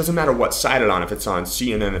thing, it doesn't matter what side it's on. If it's on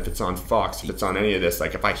CNN, if it's on Fox, if it's on any of this,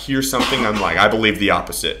 like, if I hear something, I'm like, I believe the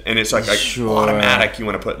opposite, and it's like automatic. You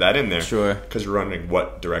want to put that in there, because you're wondering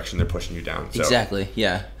what direction they're pushing you down. So, exactly.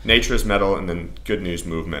 Yeah. Nature is metal, and then Good News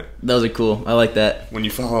Movement. Those are cool. I like that. When you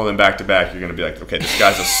follow them back to back, you're gonna be like, okay, this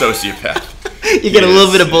guy's a sociopath. You get a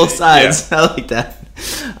little bit of both sides. Yeah. I like that.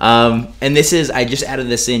 And this is, I just added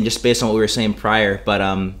this in just based on what we were saying prior,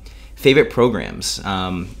 but favorite programs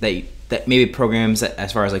that maybe programs that,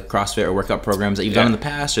 as far as like CrossFit or workout programs that you've done in the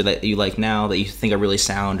past or that you like now that you think are really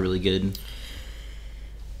sound, really good.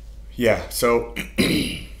 Yeah, so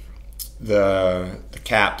the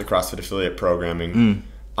CAP, the CrossFit Affiliate Programming,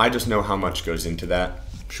 I just know how much goes into that.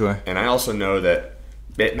 Sure. And I also know that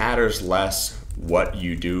it matters less what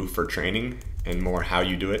you do for training and more how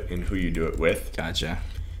you do it and who you do it with. Gotcha.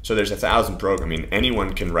 So there's 1,000 programs. I mean,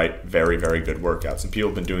 anyone can write very, very good workouts, and people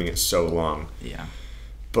have been doing it so long. Yeah.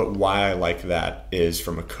 But why I like that is,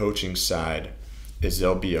 from a coaching side, is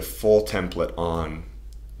there'll be a full template on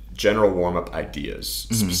general warm-up ideas,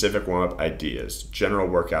 specific warm-up ideas, general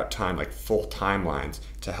workout time, like full timelines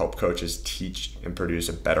to help coaches teach and produce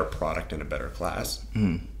a better product and a better class.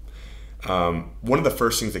 One of the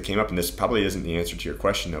first things that came up, and this probably isn't the answer to your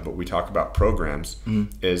question though, but we talk about programs,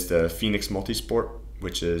 is the Phoenix Multisport,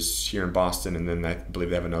 which is here in Boston, and then I believe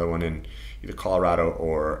they have another one in either Colorado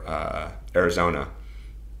or Arizona.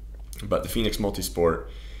 But the Phoenix Multisport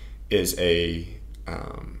is a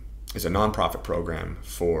nonprofit program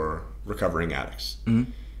for recovering addicts.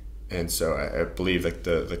 And so I believe like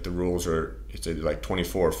the rules are, it's like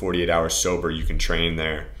 24 or 48 hours sober you can train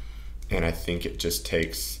there. And I think it just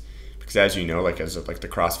takes, because as you know, like as like the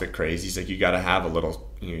CrossFit crazies, like you got to have a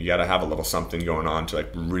little something going on to like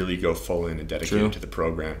really go full in and dedicate to the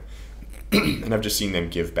program. And I've just seen them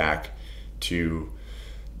give back to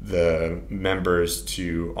the members,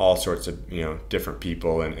 to all sorts of different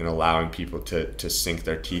people, and allowing people to sink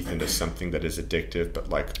their teeth into something that is addictive but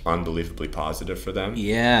like unbelievably positive for them.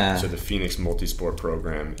 Yeah. So the Phoenix Multisport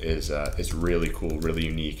program is really cool, really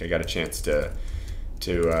unique. I got a chance to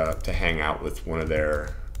to hang out with one of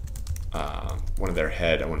their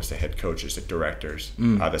head, I want to say head coaches, like directors,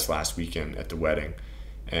 this last weekend at the wedding,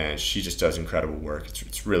 and she just does incredible work.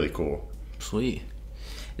 It's really cool. Sweet.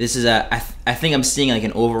 This is I think I'm seeing like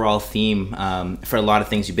an overall theme for a lot of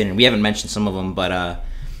things you've been in. We haven't mentioned some of them, but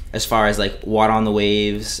as far as like Water on the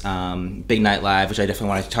Waves, Big Night Live, which I definitely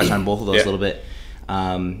want to touch on both of those a little bit.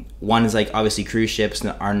 One is like obviously cruise ships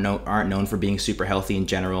aren't known for being super healthy in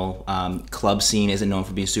general. Club scene isn't known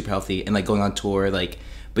for being super healthy, and like going on tour, like,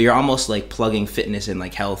 but you're almost like plugging fitness and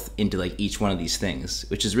like health into like each one of these things,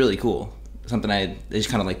 which is really cool. Something I just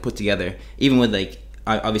kind of like put together, even with like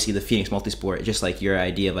obviously the Phoenix Multisport, just like your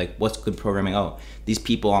idea of like what's good programming. Oh, these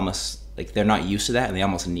people almost like they're not used to that and they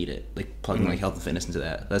almost need it, like plugging like health and fitness into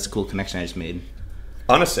that. That's a cool connection I just made.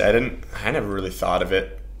 Honestly, I never really thought of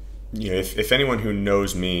it. You know, if anyone who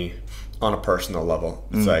knows me on a personal level,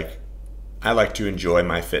 it's like I like to enjoy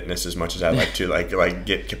my fitness as much as I like to like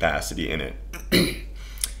get capacity in it.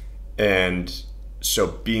 And so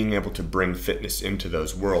being able to bring fitness into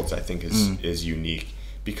those worlds, I think is unique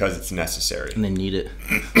because it's necessary. And they need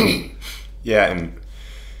it. Yeah, and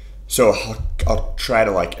so I'll try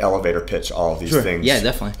to like elevator pitch all of these things. Yeah,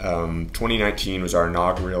 definitely. 2019 was our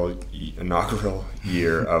inaugural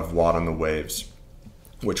year of Watt on the Waves,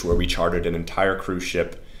 where we chartered an entire cruise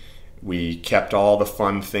ship. We kept all the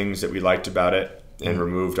fun things that we liked about it and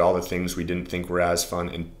removed all the things we didn't think were as fun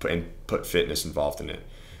and put fitness involved in it.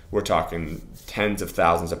 We're talking tens of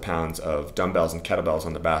thousands of pounds of dumbbells and kettlebells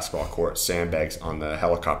on the basketball court, sandbags on the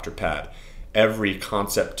helicopter pad, every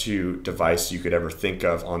Concept 2 device you could ever think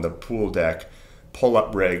of on the pool deck,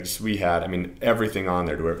 pull-up rigs we had. I mean, everything on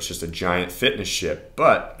there to where it was just a giant fitness ship,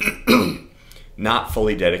 but not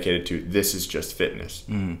fully dedicated to this is just fitness,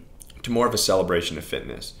 to more of a celebration of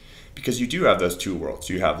fitness. Because you do have those two worlds.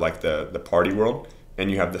 You have like the party world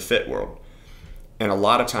and you have the fit world. And a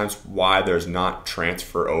lot of times why there's not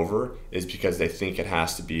transfer over is because they think it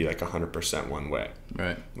has to be like 100% one way.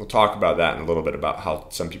 Right. We'll talk about that in a little bit about how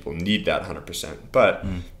some people need that 100%. But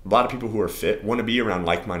a lot of people who are fit want to be around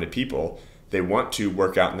like-minded people. They want to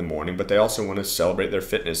work out in the morning, but they also want to celebrate their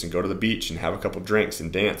fitness and go to the beach and have a couple drinks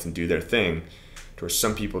and dance and do their thing. To where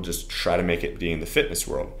some people just try to make it be in the fitness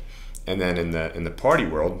world. And then in the party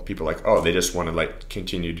world, people are like, oh, they just want to like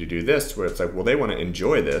continue to do this, where it's like, well, they want to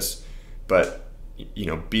enjoy this, but you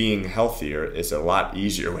know, being healthier is a lot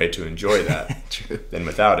easier way to enjoy that than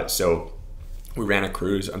without it. So we ran a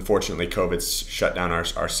cruise. Unfortunately, COVID's shut down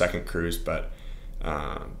our second cruise, but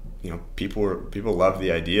you know, people love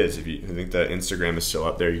the ideas. I think the Instagram is still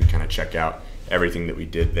up there. You can kind of check out everything that we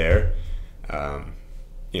did there.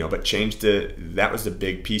 You know, but that was the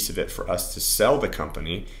big piece of it for us to sell the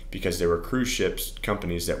company, because there were cruise ships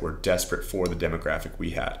companies that were desperate for the demographic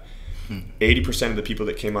we had. 80% of the people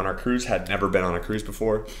that came on our cruise had never been on a cruise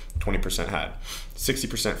before. 20% had.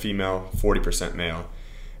 60% female, 40% male.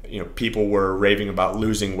 You know, people were raving about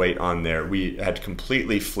losing weight on there. We had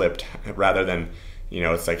completely flipped, rather than, you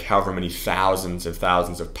know, it's like however many thousands of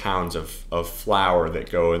pounds of flour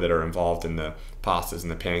that are involved in the pastas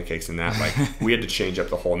and the pancakes and that. Like, we had to change up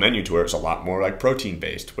the whole menu to where it's a lot more like protein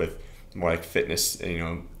based, with more like fitness, you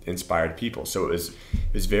know, inspired people. So it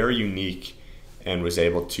was very unique, and was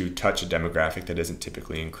able to touch a demographic that isn't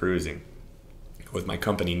typically in cruising. With my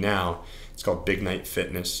company now, it's called Big Night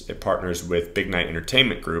Fitness. It partners with Big Night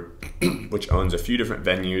Entertainment Group, which owns a few different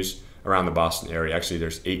venues around the Boston area. Actually,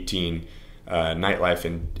 there's 18 nightlife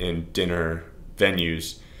and dinner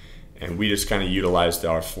venues, and we just kind of utilized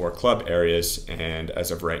our 4 club areas. And as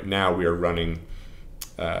of right now, we are running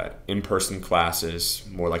in-person classes,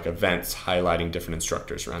 more like events, highlighting different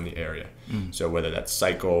instructors around the area. So whether that's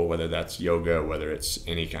cycle, whether that's yoga, whether it's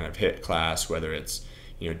any kind of HIIT class, whether it's,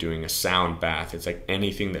 you know, doing a sound bath, it's like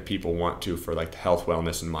anything that people want to for like health,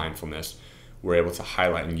 wellness, and mindfulness, we're able to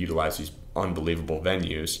highlight and utilize these unbelievable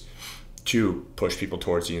venues to push people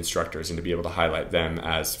towards the instructors and to be able to highlight them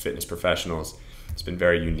as fitness professionals. It's been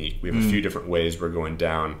very unique. We have a few different ways we're going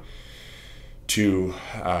down to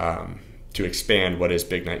expand what is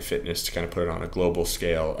Big Night Fitness, to kind of put it on a global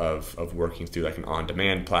scale of working through like an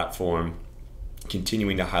on-demand platform,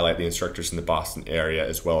 continuing to highlight the instructors in the Boston area,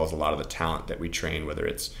 as well as a lot of the talent that we train, whether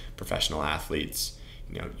it's professional athletes,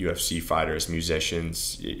 you know, UFC fighters,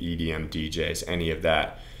 musicians, EDM DJs, any of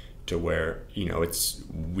that, to where, you know,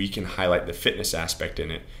 we can highlight the fitness aspect in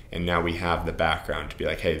it, and now we have the background to be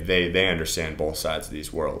like, hey, they understand both sides of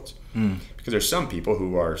these worlds. Because there's some people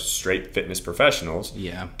who are straight fitness professionals,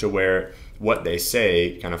 to where what they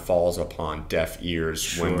say kind of falls upon deaf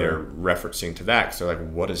ears when they're referencing to that. So like,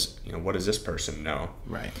 what does this person know?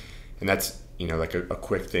 Right. And that's, you know, like a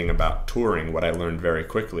quick thing about touring. What I learned very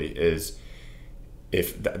quickly is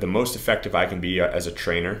if the most effective I can be as a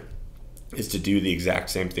trainer is to do the exact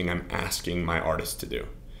same thing I'm asking my artists to do.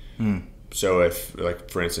 So if, like,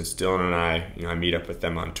 for instance, Dylan and I, I meet up with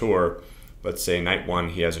them on tour, let's say night one,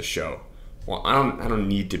 he has a show. Well, I don't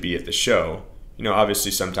need to be at the show. Obviously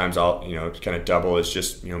sometimes I'll, kind of double as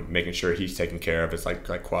just, making sure he's taken care of. It's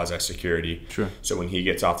like quasi security. Sure. So when he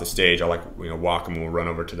gets off the stage, I'll walk him and we'll run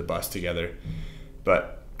over to the bus together.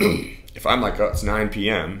 But if I'm like, oh, it's 9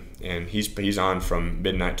 p.m. and he's on from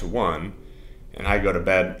midnight to 1 and I go to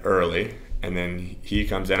bed early and then he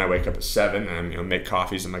comes in, I wake up at 7 and I make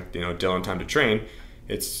coffees. I'm like, Dylan, time to train.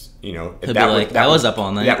 It's, I was up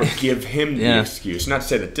all night. That would give him the excuse. Not to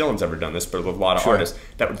say that Dylan's ever done this, but with a lot of artists,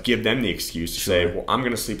 that would give them the excuse to say, well, I'm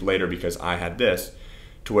going to sleep later because I had this.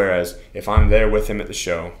 To whereas if I'm there with him at the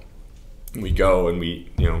show, we go and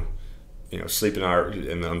we, sleep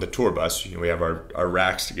on the tour bus. We have our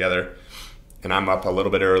racks together, and I'm up a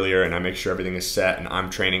little bit earlier, and I make sure everything is set, and I'm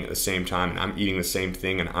training at the same time, and I'm eating the same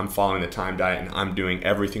thing, and I'm following the time diet, and I'm doing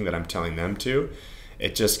everything that I'm telling them to.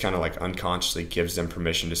 It just kind of like unconsciously gives them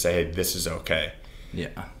permission to say, hey, this is okay.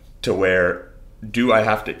 Yeah. To where, do I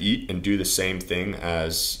have to eat and do the same thing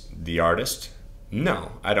as the artist?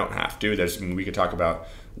 No, I don't have to. We could talk about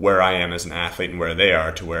where I am as an athlete and where they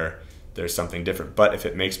are, to where there's something different. But if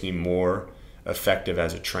it makes me more effective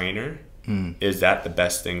as a trainer, is that the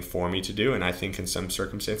best thing for me to do? And I think in some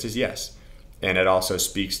circumstances, yes. And it also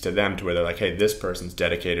speaks to them to where they're like, hey, this person's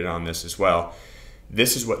dedicated on this as well.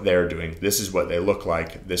 This is what they're doing. This is what they look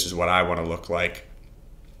like. This is what I want to look like.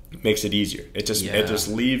 It makes it easier. It just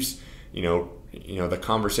leaves, the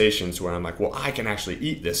conversations where I'm like, well, I can actually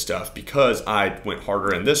eat this stuff because I went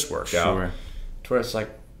harder in this workout. Sure. To where it's like,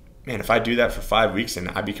 man, if I do that for 5 weeks and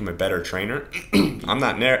I become a better trainer, I'm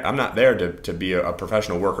not there to be a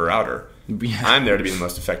professional worker-outer. Yeah. I'm there to be the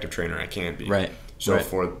most effective trainer I can be. Right. So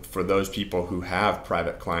for those people who have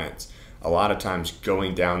private clients, a lot of times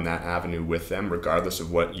going down that avenue with them, regardless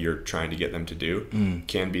of what you're trying to get them to do,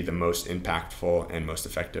 can be the most impactful and most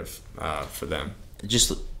effective for them.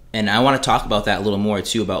 And I want to talk about that a little more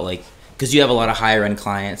too, about because you have a lot of higher end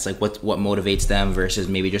clients, like what motivates them versus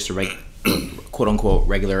maybe just a quote unquote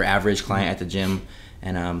regular average client at the gym.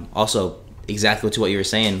 And also exactly to what you were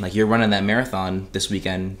saying, like you're running that marathon this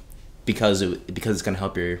weekend because it's going to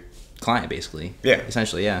help your client, basically. Yeah.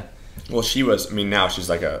 Essentially, yeah. Well, now she's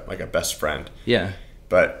like a best friend. Yeah.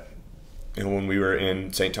 But when we were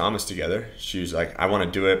in St. Thomas together, she was like, I want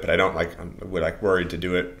to do it, but I'm worried to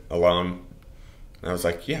do it alone. And I was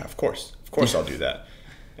like, yeah, of course I'll do that.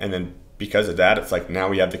 And then because of that, it's like now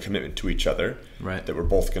we have the commitment to each other, right, that we're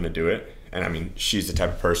both going to do it. And she's the type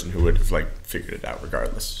of person who would have figured it out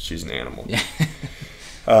regardless. She's an animal.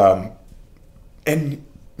 Yeah. And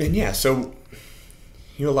yeah, so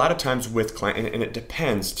a lot of times with clients, and it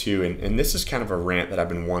depends too, and this is kind of a rant that I've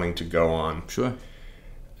been wanting to go on. Sure.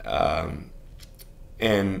 And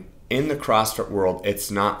in the CrossFit world,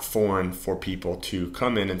 it's not foreign for people to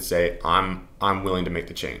come in and say, I'm willing to make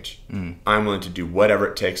the change. I'm willing to do whatever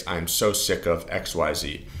it takes. I'm so sick of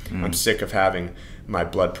XYZ. I'm sick of having my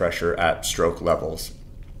blood pressure at stroke levels.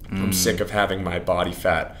 I'm sick of having my body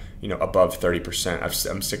fat, above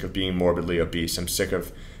 30%. I'm sick of being morbidly obese. I'm sick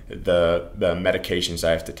of the medications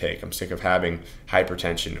I have to take. I'm sick of having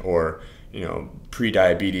hypertension or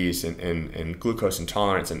pre-diabetes and glucose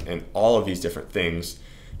intolerance and all of these different things,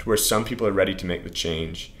 to where some people are ready to make the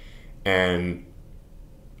change. And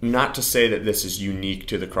not to say that this is unique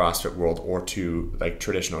to the CrossFit world or to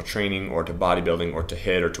traditional training or to bodybuilding or to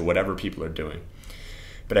HIIT or to whatever people are doing,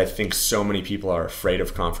 but I think so many people are afraid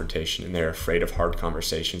of confrontation and they're afraid of hard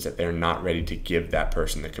conversations that they're not ready to give that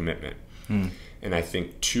person the commitment. And I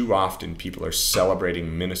think too often people are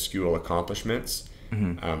celebrating minuscule accomplishments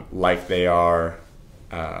like they are,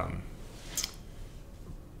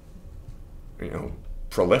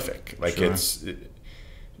 prolific. Sure. It's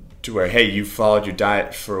to where, hey, you followed your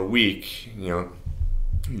diet for a week, now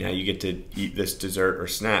you get to eat this dessert or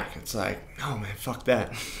snack. It's like, no, man, fuck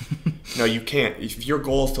that. No, you can't. If your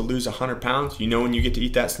goal is to lose 100 pounds, when you get to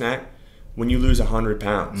eat that snack? When you lose 100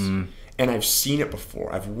 pounds. And I've seen it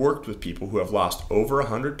before. I've worked with people who have lost over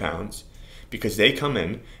 100 pounds because they come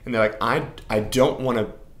in and they're like, I don't want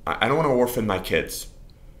to orphan my kids.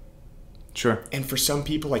 Sure. And for some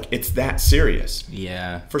people, it's that serious.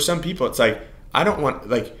 Yeah. For some people, it's like, I don't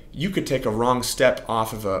want, you could take a wrong step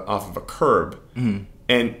off of a curb and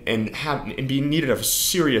be needed of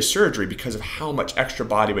serious surgery because of how much extra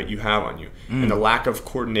body weight you have on you and the lack of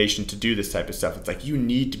coordination to do this type of stuff. It's like, you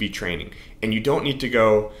need to be training, and you don't need to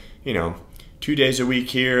go 2 days a week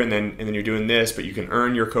here and then you're doing this, but you can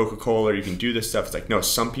earn your Coca-Cola or you can do this stuff. It's like, no,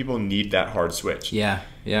 some people need that hard switch. Yeah.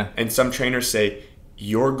 And some trainers say,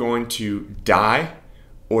 you're going to die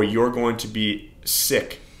or you're going to be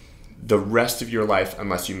sick the rest of your life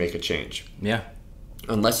unless you make a change. Yeah.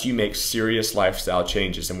 Unless you make serious lifestyle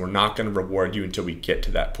changes, and we're not going to reward you until we get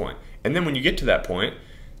to that point. And then when you get to that point,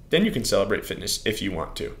 then you can celebrate fitness if you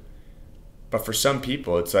want to. But for some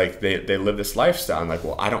people, it's like they live this lifestyle and like,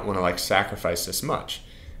 well, I don't want to like sacrifice this much.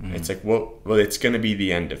 Mm-hmm. It's like, well, it's going to be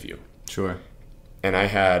the end of you. Sure. And I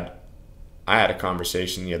had a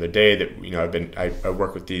conversation the other day that, you know, I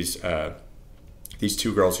work with these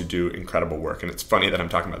two girls who do incredible work, and it's funny that I'm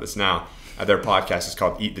talking about this now. Their podcast is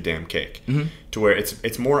called Eat the Damn Cake, mm-hmm. to where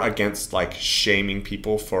it's more against like shaming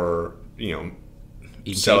people for, you know,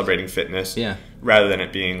 celebrating fitness, rather than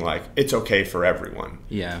it being like it's okay for everyone.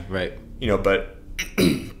 Yeah, right. You know, but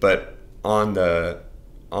on the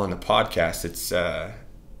podcast, it's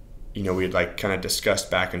you know, we'd like kind of discussed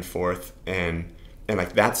back and forth, and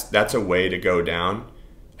like that's a way to go down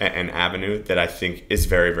an avenue that I think is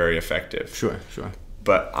very, very effective. Sure.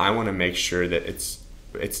 But I want to make sure that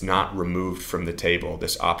it's not removed from the table,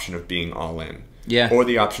 this option of being all in. Yeah. Or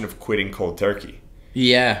the option of quitting cold turkey.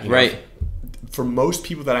 Yeah, right. For most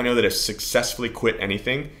people that I know that have successfully quit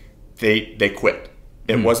anything, they quit.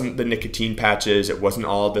 It wasn't the nicotine patches. It wasn't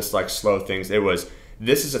all this like slow things. It was,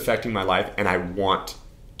 this is affecting my life and I want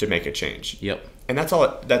to make a change. Yep. And that's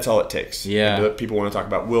all it takes. Yeah. And people want to talk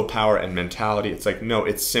about willpower and mentality. It's like, no,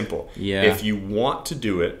 it's simple. Yeah. If you want to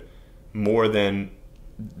do it more than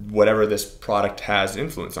whatever this product has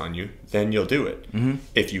influence on you, then you'll do it. Mm-hmm.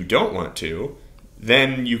 If you don't want to,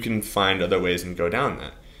 then you can find other ways and go down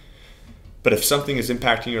that. But if something is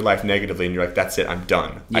impacting your life negatively and you're like, that's it, I'm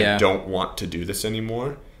done. I don't want to do this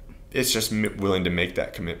anymore. It's just willing to make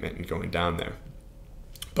that commitment and going down there.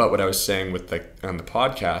 But what I was saying with like on the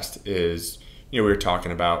podcast is, you know, we were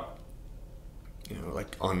talking about, you know,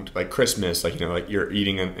 like on like Christmas, like, you know, like you're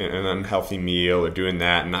eating an unhealthy meal or doing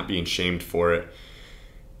that and not being shamed for it.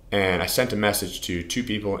 And I sent a message to 2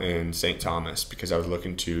 people in St. Thomas because I was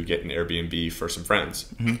looking to get an Airbnb for some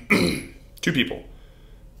friends. Mm-hmm. 2 people.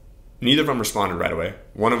 Neither of them responded right away.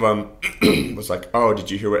 One of them was like, oh, did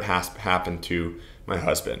you hear what happened to my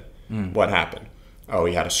husband? What happened? Oh,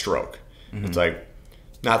 he had a stroke. Mm-hmm. It's like,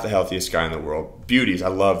 not the healthiest guy in the world. Beauties, I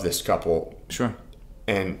love this couple. Sure.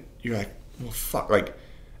 And you're like, well, fuck. Like,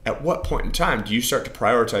 at what point in time do you start to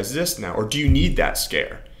prioritize this now? Or do you need that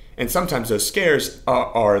scare? And sometimes those scares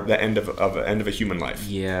are the end of a human life.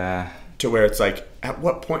 Yeah. To where it's like, at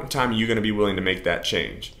what point in time are you going to be willing to make that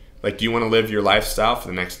change? Like, do you want to live your lifestyle for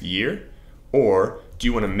the next year? Or do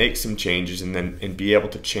you want to make some changes and be able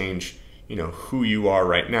to change, you know, who you are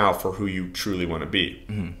right now for who you truly want to be?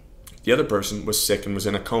 Mm-hmm. The other person was sick and was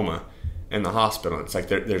in a coma in the hospital. It's like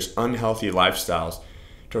there's unhealthy lifestyles. So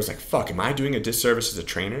I was like, fuck, am I doing a disservice as a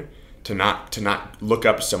trainer to not look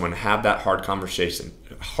up to someone, have that hard conversation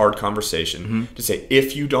mm-hmm. to say,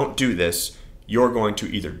 if you don't do this, you're going to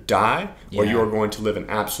either die or you're going to live an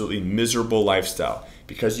absolutely miserable lifestyle.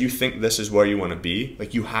 Because you think this is where you want to be,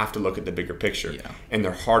 like, you have to look at the bigger picture. Yeah. And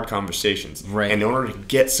they're hard conversations. Right. And in order to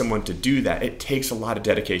get someone to do that, it takes a lot of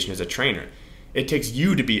dedication as a trainer. It takes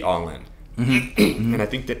you to be all in. Mm-hmm. And I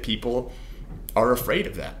think that people are afraid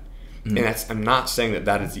of that. Mm-hmm. And I'm not saying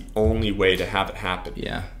that is the only way to have it happen.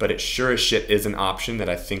 Yeah. But it sure as shit is an option that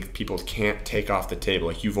I think people can't take off the table.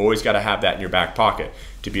 Like, you've always got to have that in your back pocket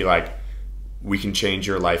to be like, we can change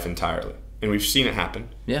your life entirely. And we've seen it happen.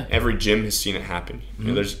 Yeah. Every gym has seen it happen. Mm-hmm. You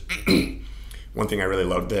know, there's one thing I really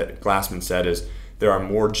loved that Glassman said is there are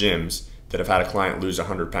more gyms that have had a client lose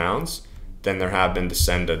 100 pounds than there have been to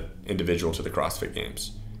send an individual to the CrossFit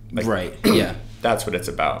Games. Like, right. Yeah. That's what it's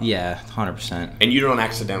about. Yeah, 100%. And you don't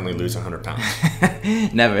accidentally lose 100 pounds.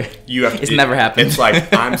 Never. It's never happened. It's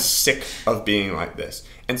like, I'm sick of being like this.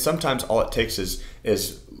 And sometimes all it takes is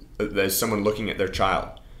someone looking at their child.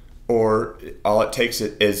 Or all it takes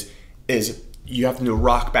is you have to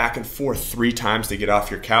rock back and forth 3 times to get off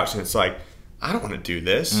your couch, and it's like, I don't want to do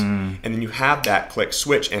this. And then you have that click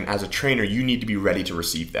switch, and as a trainer, you need to be ready to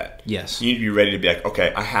receive that. Yes. You need to be ready to be like,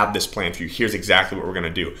 okay, I have this plan for you. Here's exactly what we're going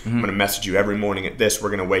to do. I'm going to message you every morning at this. We're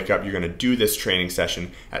going to wake up. You're going to do this training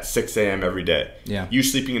session at 6 a.m. every day. Yeah. You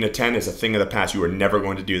sleeping in a 10 is a thing of the past. You are never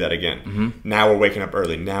going to do that again. Now we're waking up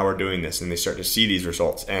early. Now we're doing this, and they start to see these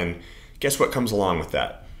results. And guess what comes along with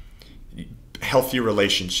that? Healthier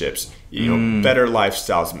relationships, you know, better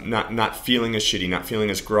lifestyles, not feeling as shitty, not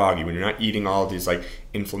feeling as groggy, when you're not eating all of these like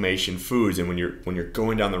inflammation foods, and when you're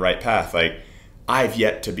going down the right path. Like, I've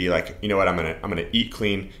yet to be like, you know what, I'm gonna eat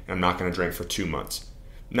clean and I'm not gonna drink for 2 months.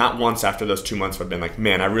 Not once after those 2 months I've been like,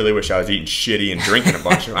 man, I really wish I was eating shitty and drinking a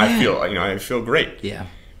bunch. I feel great. Yeah.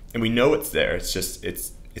 And we know it's there. It's just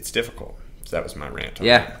it's difficult. So that was my rant on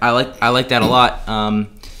that. I like that a lot.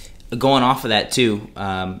 Going off of that too,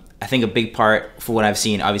 I think a big part for what I've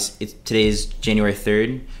seen, obviously today is January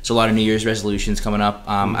 3rd, so a lot of New Year's resolutions coming up.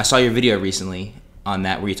 I saw your video recently on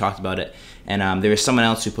that where you talked about it, and there was someone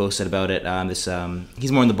else who posted about it.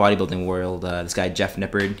 He's more in the bodybuilding world. This guy Jeff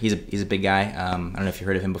Nippard, he's a big guy. I don't know if you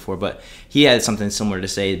heard of him before, but he had something similar to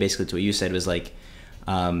say, basically to what you said. It was like,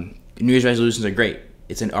 New Year's resolutions are great.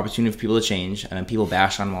 It's an opportunity for people to change, and people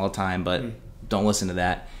bash on them all the time, but don't listen to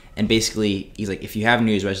that. And basically, he's like, if you have a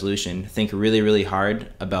New Year's resolution, think really, really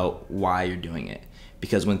hard about why you're doing it.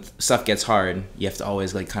 Because when stuff gets hard, you have to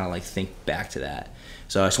always like kind of like think back to that.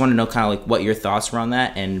 So I just want to know kind of like what your thoughts were on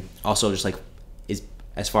that, and also just like,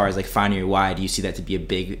 as far as like finding your why, do you see that to be a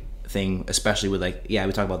big thing, especially with like, we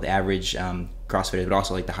talk about the average CrossFitters, but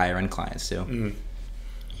also like the higher end clients too.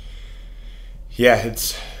 Yeah,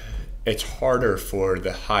 it's harder for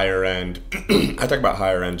the higher end. I talk about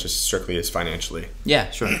higher end just strictly as financially. Yeah,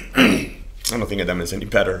 sure. I don't think of them as any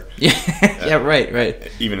better. Yeah,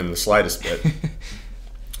 right. Even in the slightest bit.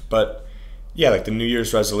 But yeah, like the New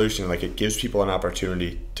Year's resolution, like it gives people an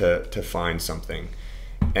opportunity to find something.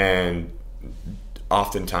 And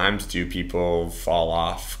oftentimes, do people fall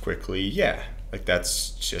off quickly? Yeah, like that's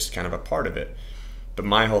just kind of a part of it. But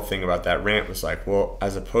my whole thing about that rant was like, well,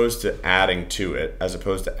 as opposed to adding to it, as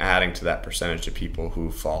opposed to adding to that percentage of people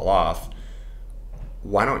who fall off,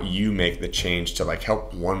 why don't you make the change to like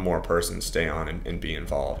help one more person stay on and be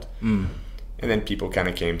involved? And then people kind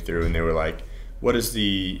of came through and they were like, what is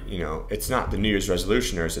the, it's not the New Year's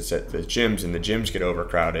resolutioners, it's at the gyms, and the gyms get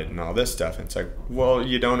overcrowded and all this stuff. And it's like, well,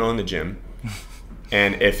 you don't own the gym.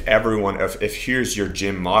 And if here's your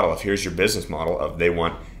gym model, if here's your business model of they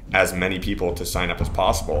want as many people to sign up as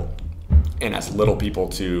possible and as little people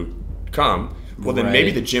to come, well then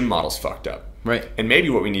maybe the gym model's fucked up. Right. And maybe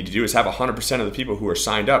what we need to do is have 100% of the people who are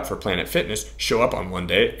signed up for Planet Fitness show up on one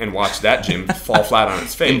day and watch that gym fall flat on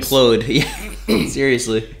its face. Implode. Yeah.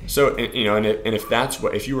 Seriously. So, and if that's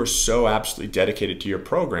if you are so absolutely dedicated to your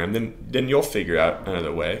program, then you'll figure out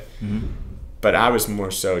another way. But I was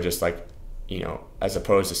more so just like, as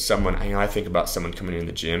opposed to someone, I think about someone coming in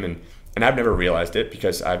the gym and I've never realized it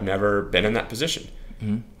because I've never been in that position.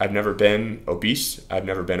 I've never been obese. I've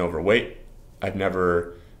never been overweight. I've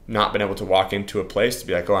never not been able to walk into a place to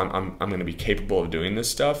be like, oh, I'm going to be capable of doing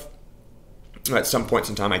this stuff. At some points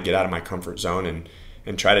in time, I get out of my comfort zone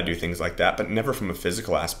and try to do things like that, but never from a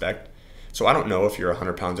physical aspect. So I don't know if you're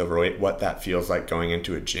 100 pounds overweight, what that feels like going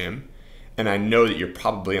into a gym. And I know that you're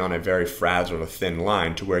probably on a very fragile, thin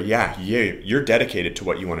line to where, you're dedicated to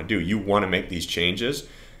what you want to do. You want to make these changes.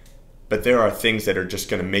 But there are things that are just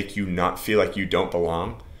going to make you not feel like you don't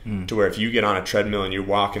belong. To where if you get on a treadmill and you're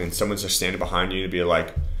walking and someone's just standing behind you to be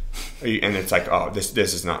like, and it's like, oh, this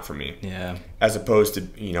is not for me. Yeah. As opposed to,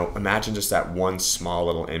 imagine just that one small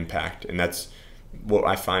little impact. And that's what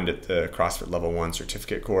I find at the CrossFit Level 1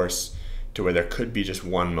 certificate course, to where there could be just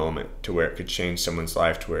one moment to where it could change someone's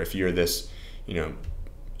life, to where if you're this,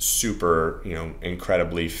 super,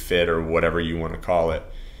 incredibly fit or whatever you want to call it,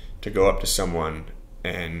 to go up to someone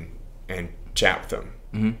and chat with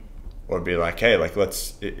them, or be like, hey, like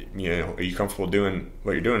let's, are you comfortable doing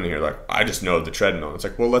what you're doing here? Like, I just know the treadmill. It's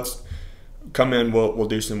like, well, let's come in, we'll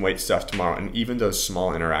do some weight stuff tomorrow. And even those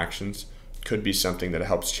small interactions could be something that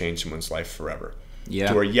helps change someone's life forever. Yeah.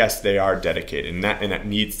 To where yes, they are dedicated, and that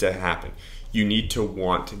needs to happen. You need to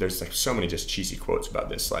want. There's like so many just cheesy quotes about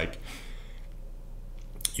this, like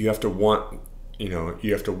you have to want,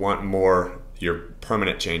 you have to want more your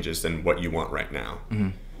permanent changes than what you want right now.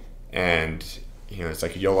 And it's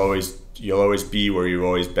like you'll always be where you've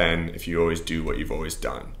always been if you always do what you've always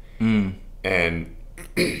done. And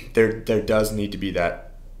there does need to be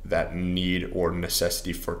that need or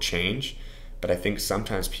necessity for change, but I think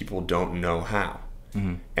sometimes people don't know how.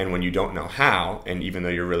 And when you don't know how, and even though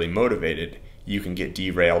you're really motivated, you can get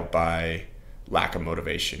derailed by lack of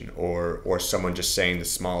motivation or someone just saying the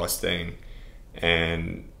smallest thing,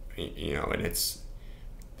 and and it's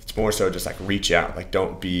more so just like reach out. Like,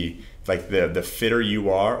 don't be like the fitter you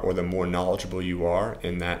are or the more knowledgeable you are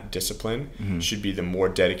in that discipline should be the more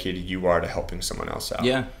dedicated you are to helping someone else out.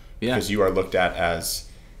 Yeah. Because you are looked at as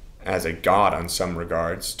a god on some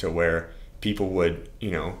regards, to where people would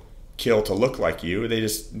kill to look like you.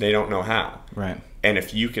 They don't know how. Right. And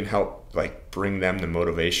if you can help like bring them the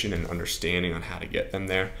motivation and understanding on how to get them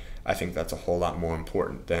there, I think that's a whole lot more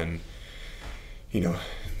important than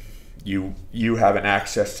you having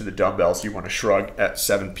access to the dumbbells you want to shrug at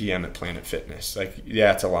 7 p.m. at Planet Fitness. Like,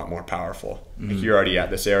 yeah, it's a lot more powerful. Like, you're already at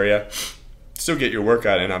this area, still get your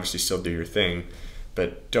workout in, obviously still do your thing,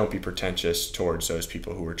 but don't be pretentious towards those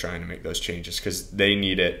people who are trying to make those changes, because they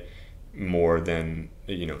need it more than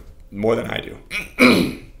I do.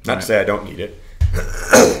 Not to say I don't need it.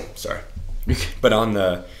 Sorry. But on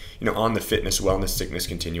the fitness, wellness, sickness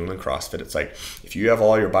continuum in CrossFit, it's like if you have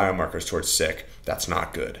all your biomarkers towards sick, that's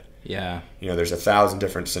not good. Yeah. There's 1,000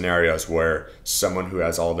 different scenarios where someone who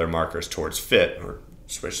has all their markers towards fit, or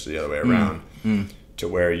switch to the other way around, to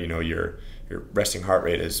where your resting heart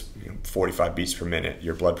rate is 45 beats per minute,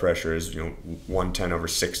 your blood pressure is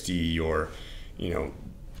 110/60, or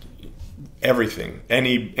everything,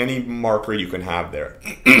 any marker you can have there.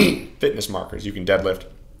 Fitness markers, you can deadlift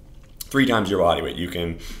 3 times your body weight, you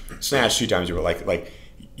can snatch 2 times your weight, like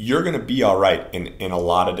you're going to be all right in a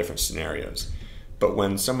lot of different scenarios. But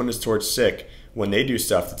when someone is towards sick, when they do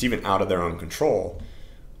stuff that's even out of their own control,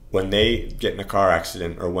 when they get in a car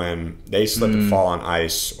accident, or when they slip and fall on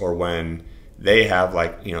ice, or when they have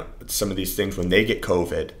some of these things, when they get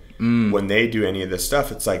COVID, when they do any of this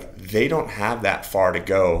stuff, it's like they don't have that far to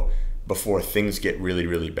go before things get really,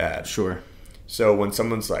 really bad. Sure. So when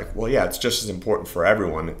someone's like, well, yeah, it's just as important for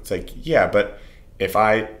everyone. It's like, yeah, but if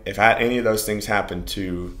any of those things happen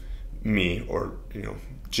to me, or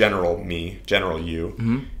general you,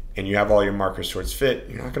 and you have all your markers towards fit,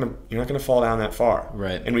 you're not gonna fall down that far.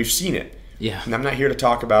 Right. And we've seen it. Yeah. And I'm not here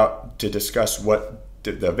to discuss what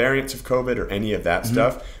the variants of COVID or any of that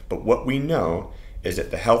stuff, but what we know is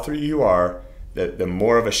that the healthier you are, the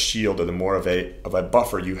more of a shield, or the more of a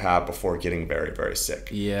buffer you have before getting very, very sick.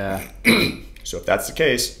 Yeah. So if that's the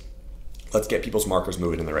case, let's get people's markers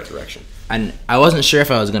moving in the right direction. And I wasn't sure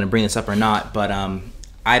if I was going to bring this up or not, but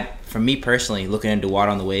for me personally, looking into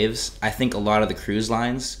Water on the Waves, I think a lot of the cruise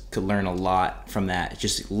lines could learn a lot from that,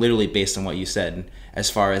 just literally based on what you said, as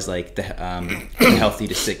far as like the healthy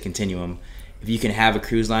to sick continuum. If you can have a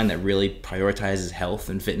cruise line that really prioritizes health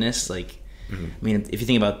and fitness, like, I mean, if you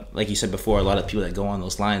think about, like you said before, a lot of people that go on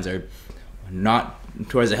those lines are not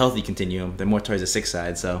towards the healthy continuum; they're more towards the sick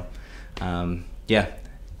side. So, yeah,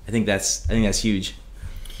 I think that's huge.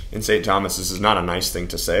 In St. Thomas, this is not a nice thing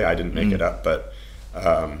to say. I didn't make it up, but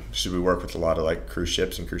we work with a lot of like cruise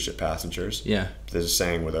ships and cruise ship passengers. Yeah, there's a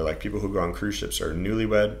saying where they're like, people who go on cruise ships are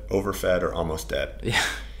newlywed, overfed, or almost dead. Yeah.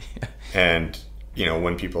 And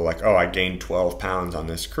when people are like, oh, I gained 12 pounds on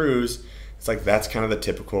this cruise, it's like that's kind of the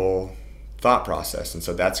typical thought process. And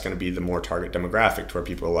so that's going to be the more target demographic, to where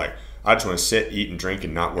people are like, I just want to sit, eat, and drink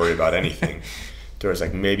and not worry about anything. There was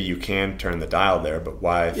like, maybe you can turn the dial there, but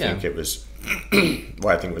why I think it was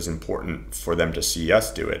important for them to see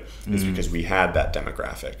us do it is because we had that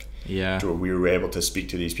demographic. Yeah. To where we were able to speak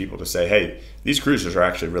to these people to say, hey, these cruises are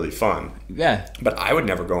actually really fun. Yeah. But I would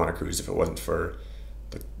never go on a cruise if it wasn't for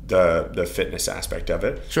the fitness aspect of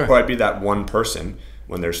it. Sure. Or I'd be that one person.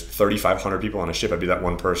 When there's 3,500 people on a ship, I'd be that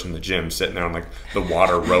one person in the gym sitting there on like the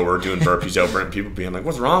water rower doing burpees over it, and people being like,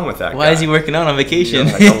 what's wrong with that guy? Why is he working out on vacation?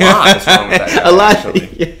 Like, a lot is wrong with that guy. A lot.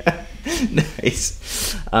 Yeah.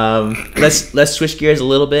 Nice. Let's switch gears a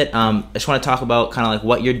little bit. I just want to talk about kind of like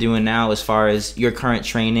what you're doing now as far as your current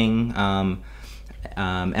training, and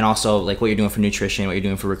also like what you're doing for nutrition, what you're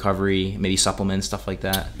doing for recovery, maybe supplements, stuff like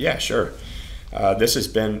that. Yeah, sure. This has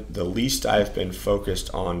been the least I've been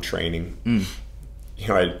focused on training.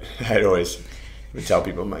 I'd always would tell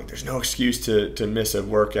people, I'm like, there's no excuse to miss a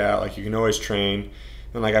workout. Like, you can always train.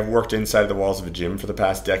 And like, I've worked inside the walls of a gym for the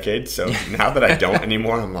past decade, so now that I don't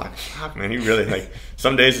anymore, I'm like, fuck, man, you really, like,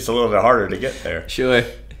 some days it's a little bit harder to get there. Sure.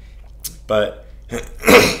 But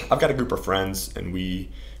I've got a group of friends, and we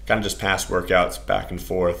kind of just pass workouts back and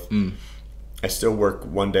forth. I still work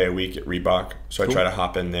 1 day a week at Reebok, so I try to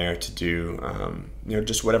hop in there to do,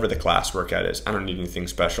 just whatever the class workout is. I don't need anything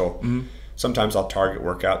special. Sometimes I'll target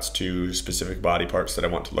workouts to specific body parts that I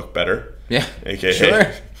want to look better. Yeah,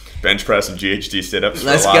 AKA bench press and GHD sit-ups.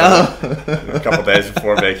 Let's go. A couple days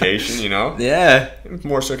before vacation, Yeah.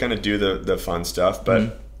 More so kind of do the fun stuff.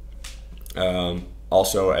 But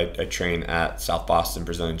also I train at South Boston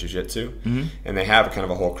Brazilian Jiu-Jitsu, and they have kind of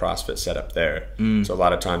a whole CrossFit setup there. So a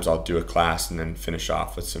lot of times I'll do a class and then finish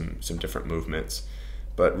off with some different movements.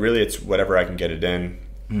 But really it's whatever I can get it in.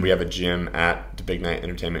 We have a gym at the Big Night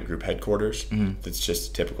Entertainment Group headquarters. That's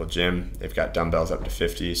just a typical gym. They've got dumbbells up to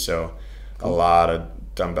 50, so a lot of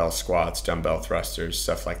dumbbell squats, dumbbell thrusters,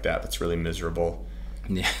 stuff like that. That's really miserable.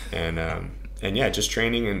 Yeah. And yeah, just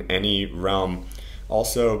training in any realm.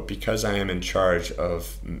 Also, because I am in charge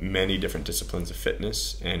of many different disciplines of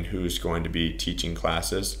fitness and who's going to be teaching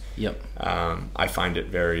classes, I find it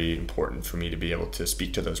very important for me to be able to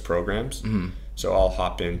speak to those programs. So I'll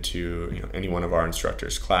hop into any one of our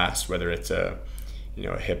instructors' class, whether it's a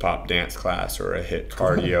hip hop dance class or a HIIT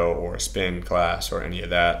cardio or a spin class or any of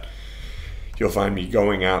that. You'll find me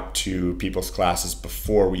going out to people's classes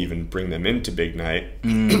before we even bring them into Big Night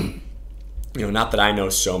not that I know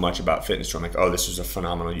so much about fitness, where I'm like, oh, this is a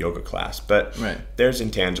phenomenal yoga class, but there's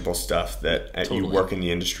intangible stuff that you work in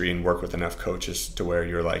the industry and work with enough coaches to where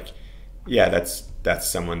you're like, yeah,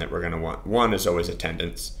 that's someone that we're going to want. One is always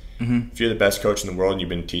attendance. If you're the best coach in the world and you've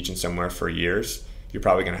been teaching somewhere for years, you're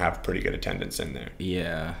probably going to have pretty good attendance in there.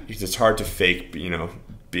 Yeah. Because it's hard to fake, being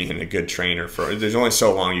a good trainer. There's only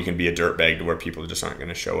so long you can be a dirtbag to where people just aren't going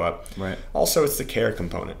to show up. Right. Also, it's the care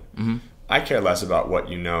component. I care less about what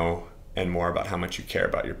you know and more about how much you care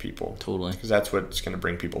about your people. Totally. Because that's what's going to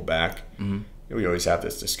bring people back. We always have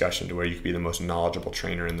this discussion to where you could be the most knowledgeable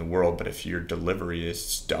trainer in the world, but if your delivery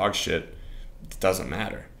is dog shit, it doesn't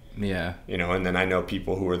matter. Yeah. And then I know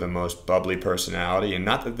people who are the most bubbly personality, and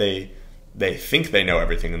not that they think they know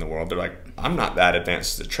everything in the world. They're like, I'm not that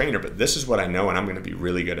advanced as a trainer, but this is what I know, and I'm going to be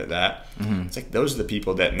really good at that. It's like those are the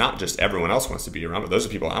people that not just everyone else wants to be around, but those are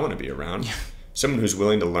the people I want to be around. Someone who's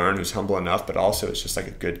willing to learn, who's humble enough, but also it's just like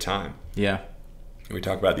a good time. Yeah. And we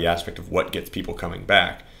talk about the aspect of what gets people coming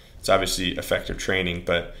back. It's obviously effective training,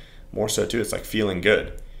 but more so too, it's like feeling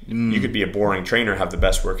good. You could be a boring trainer, have the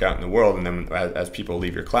best workout in the world, and then as people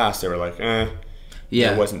leave your class, they were like, I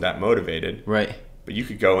wasn't that motivated. Right. But you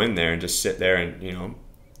could go in there and just sit there and,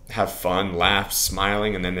 have fun, laugh,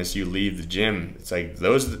 smiling, and then as you leave the gym, it's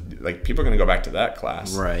like people are going to go back to that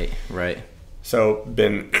class. Right. So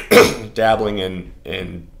been dabbling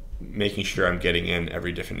in making sure I'm getting in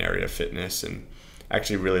every different area of fitness, and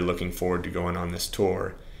actually really looking forward to going on this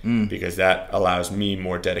tour because that allows me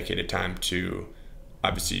more dedicated time to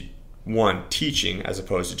obviously teaching as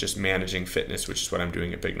opposed to just managing fitness, which is what I'm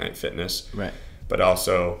doing at Big Night Fitness. Right. But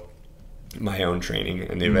also my own training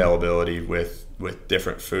and the availability with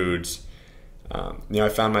different foods. I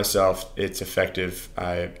found myself, it's effective.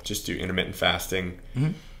 I just do intermittent fasting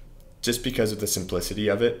just because of the simplicity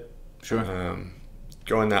of it. Sure.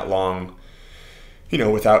 Going that long,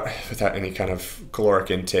 without any kind of caloric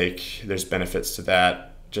intake, there's benefits to that.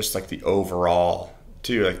 Just like the overall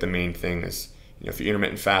too, like the main thing is, if you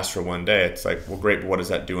intermittent fast for one day, it's like, well, great, but what does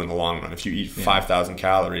that do in the long run? If you eat 5,000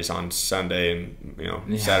 calories on Sunday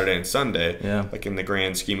and Saturday and Sunday, like in the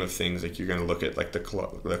grand scheme of things, like you're going to look at like the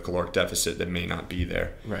caloric deficit that may not be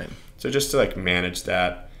there. Right. So just to like manage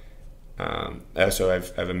that. I also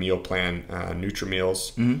have a meal plan,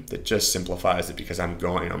 NutriMeals, that just simplifies it because I'm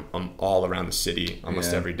all around the city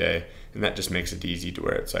almost every day, and that just makes it easy to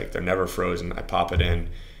where it's like they're never frozen. I pop it in.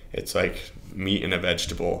 It's like meat and a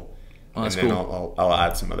vegetable. Oh, and then cool. I'll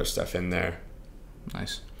add some other stuff in there.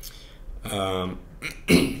 Nice.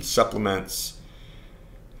 Supplements.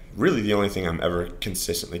 Really, the only thing I'm ever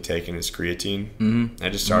consistently taking is creatine. I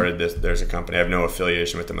just started this. There's a company. I have no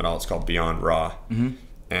affiliation with them at all. It's called Beyond Raw.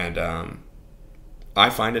 And I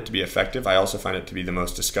find it to be effective. I also find it to be the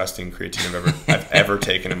most disgusting creatine I've ever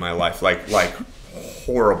taken in my life. Like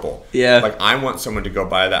horrible. Yeah. Like I want someone to go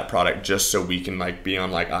buy that product just so we can like be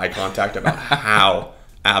on like eye contact about how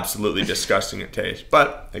absolutely disgusting it tastes.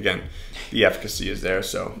 But again, the efficacy is there,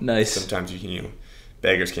 so nice. Sometimes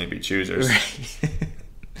beggars can't be choosers. Right.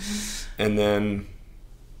 And then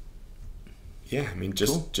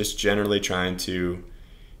just generally trying to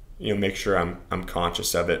make sure I'm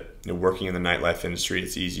conscious of it. Working in the nightlife industry,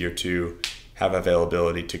 it's easier to have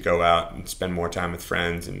availability to go out and spend more time with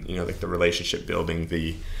friends, and like the relationship building,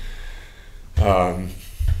 the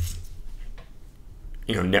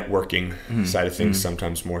networking side of things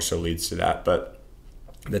sometimes more so leads to that. But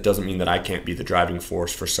that doesn't mean that I can't be the driving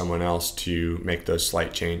force for someone else to make those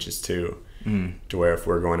slight changes too. To where if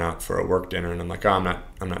we're going out for a work dinner and I'm like, I'm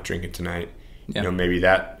not drinking tonight, maybe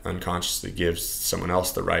that unconsciously gives someone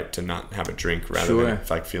else the right to not have a drink rather than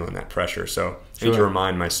like feeling that pressure. So I need to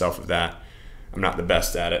remind myself of that. I'm not the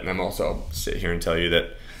best at it, and I'll sit here and tell you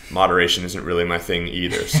that moderation isn't really my thing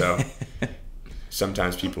either. So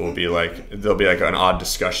sometimes people will be like, there'll be like an odd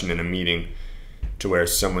discussion in a meeting to where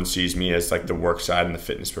someone sees me as like the work side and the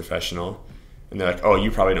fitness professional, and they're like, oh, you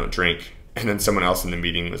probably don't drink. And then someone else in the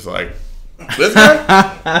meeting was like, this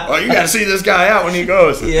guy? Oh, you got to see this guy out when he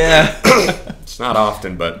goes. Yeah. It's not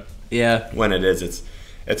often, but when it is,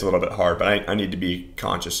 it's a little bit hard. But I need to be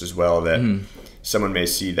conscious as well that someone may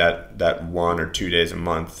see that 1 or 2 days a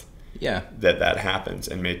month that happens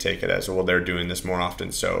and may take it as, well, they're doing this more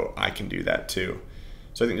often, so I can do that too.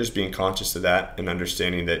 So I think just being conscious of that and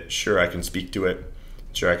understanding that, sure, I can speak to it,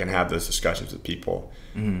 sure, I can have those discussions with people,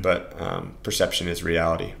 but perception is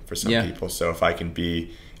reality for some people. So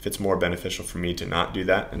if it's more beneficial for me to not do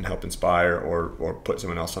that and help inspire or put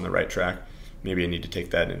someone else on the right track, maybe I need to take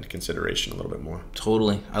that into consideration a little bit more.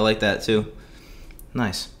 Totally. I like that too.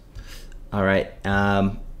 Nice. All right.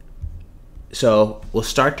 So we'll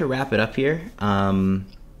start to wrap it up here.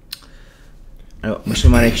 I just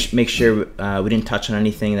want to make sure we didn't touch on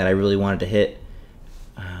anything that I really wanted to hit.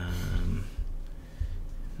 No,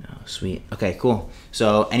 sweet. Okay, cool.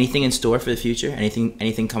 So anything in store for the future?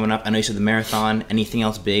 Anything coming up? I know you said the marathon. Anything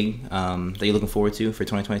else big that you're looking forward to for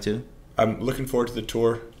 2022? I'm looking forward to the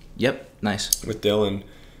tour. Yep, nice. With Dylan.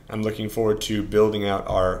 I'm looking forward to building out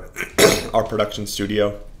our our production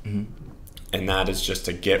studio. Mm-hmm. And that is just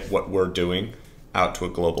to get what we're doing out to a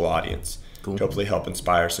global audience. Cool. To hopefully help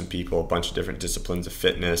inspire some people, a bunch of different disciplines of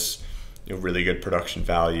fitness, really good production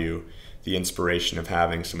value, the inspiration of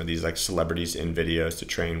having some of these like celebrities in videos to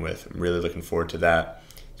train with. I'm really looking forward to that,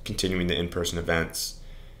 continuing the in-person events.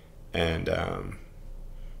 And,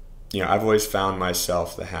 I've always found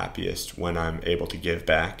myself the happiest when I'm able to give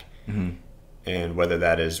back. Mm-hmm. And whether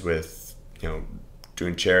that is with,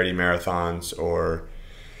 doing charity marathons or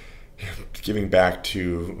giving back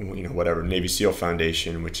to, whatever, Navy SEAL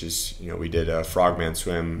Foundation, which is, we did a frogman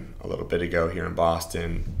swim a little bit ago here in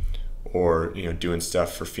Boston, or, doing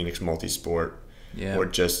stuff for Phoenix Multisport, or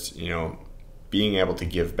just, being able to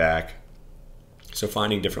give back. So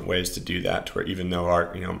finding different ways to do that, to where even though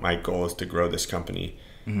our, my goal is to grow this company,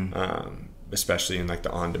 especially in like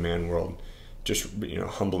the on-demand world, just,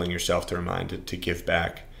 humbling yourself to remind to give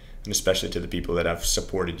back, and especially to the people that have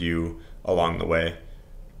supported you along the way.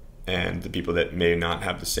 And the people that may not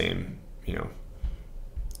have the same,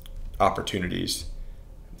 opportunities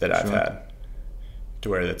that I've had, to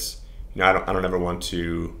where that's, I don't ever want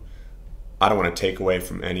to, I don't want to take away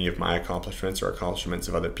from any of my accomplishments or accomplishments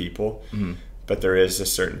of other people. Mm-hmm. But there is a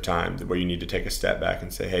certain time where you need to take a step back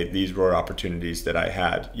and say, hey, these were opportunities that I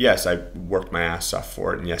had. Yes, I worked my ass off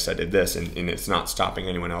for it, and yes, I did this, and it's not stopping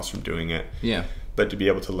anyone else from doing it. Yeah. But to be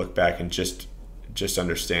able to look back and just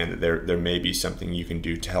understand that there may be something you can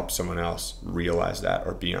do to help someone else realize that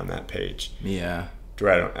or be on that page. Yeah.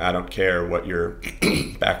 I don't care what your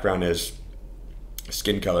background is,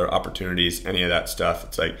 skin color, opportunities, any of that stuff.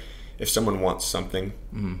 It's like if someone wants something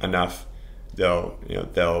enough,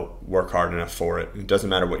 they'll work hard enough for it. It doesn't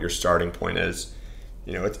matter what your starting point is.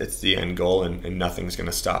 It's the end goal, and nothing's going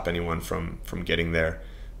to stop anyone from getting there.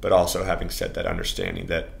 But also having said that, understanding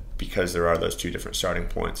that because there are those two different starting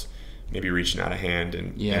points, maybe reaching out a hand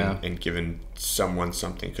and giving someone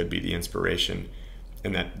something could be the inspiration.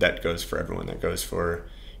 And that goes for everyone. That goes for,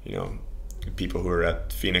 people who are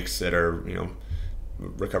at Phoenix that are,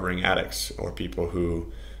 recovering addicts, or people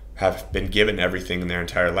who have been given everything in their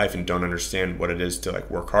entire life and don't understand what it is to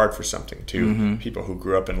like work hard for something, to people who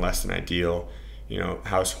grew up in less than ideal,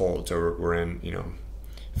 households, or were in,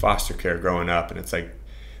 foster care growing up. And it's like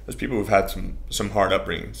those people who've had some hard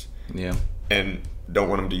upbringings. Yeah. And don't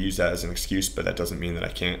want them to use that as an excuse, but that doesn't mean that I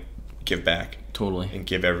can't give back. Totally.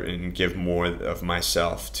 And give more of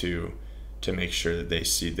myself to make sure that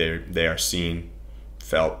they are seen,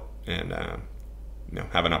 felt, and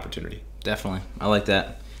have an opportunity. Definitely, I like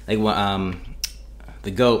that. Like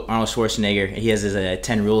the GOAT, Arnold Schwarzenegger, he has his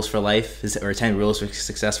 10 rules for life, or 10 rules for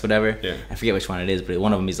success, whatever. Yeah. I forget which one it is, but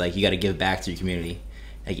one of them is like you got to give back to your community.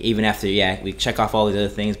 Like even after, we check off all these other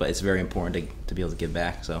things, but it's very important to be able to give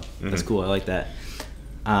back. So that's cool. I like that.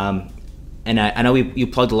 And I know you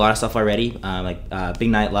plugged a lot of stuff already, like Big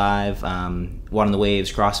Night Live, Water on the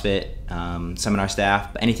Waves, CrossFit, Seminar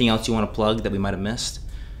Staff. But anything else you want to plug that we might have missed?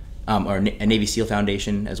 Or a Navy SEAL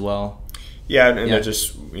Foundation as well? Yeah, and I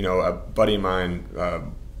just, a buddy of mine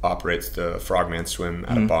operates the Frogman Swim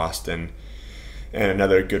out of Boston. And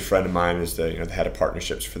another good friend of mine is the head of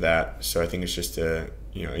partnerships for that. So I think it's just a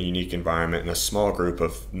unique environment and a small group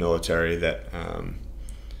of military that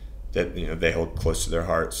they hold close to their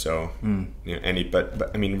heart. So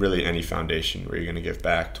but I mean really any foundation where you're going to give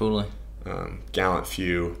back. Totally. Gallant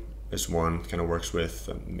Few is one, kind of works with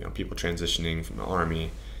people transitioning from the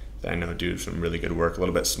Army that I know do some really good work. A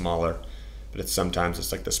little bit smaller, but sometimes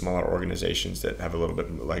it's like the smaller organizations that have a little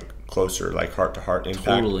bit like closer, like heart-to-heart impact.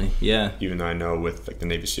 Totally, yeah. Even though I know with like the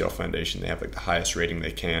Navy SEAL Foundation, they have like the highest rating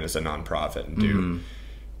they can as a nonprofit and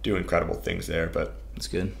do incredible things there. But that's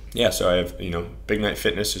good. Yeah, so I have Big Night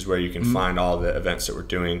Fitness is where you can find all the events that we're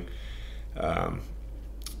doing.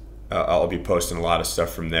 I'll be posting a lot of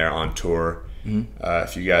stuff from there on tour.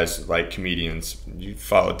 If you guys like comedians, you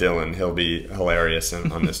follow Dylan. He'll be hilarious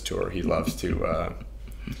on this tour. He loves to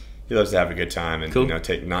have a good time and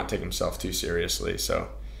not take himself too seriously. So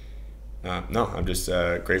no, I'm just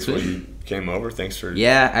grateful you came over. Thanks for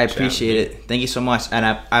I appreciate it. Thank you so much. And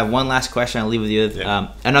I have one last question I'll leave with you.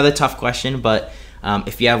 Another tough question, but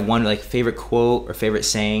if you have one like favorite quote or favorite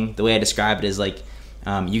saying, the way I describe it is like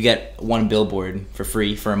you get one billboard for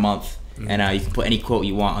free for a month. And you can put any quote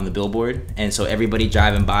you want on the billboard, and so everybody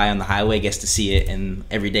driving by on the highway gets to see it, and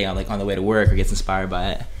every day on the way to work or gets inspired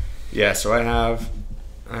by it. Yeah, so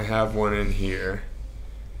I have one in here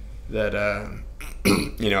that I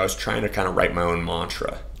was trying to kind of write my own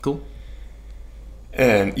mantra. Cool.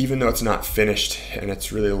 And even though it's not finished and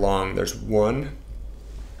it's really long, there's one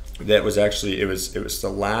that was actually it was the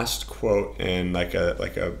last quote in like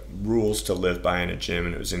a rules to live by in a gym,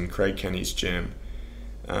 and it was in Craig Kenny's gym,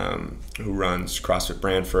 who runs CrossFit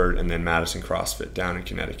Brantford and then Madison CrossFit down in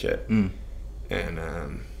Connecticut. And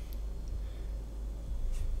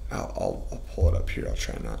I'll pull it up here. I'll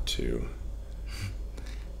try not to.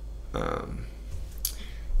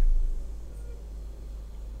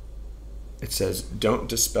 It says, "Don't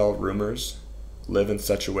dispel rumors. Live in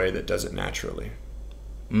such a way that does it naturally."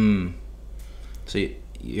 So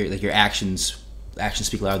you're like your actions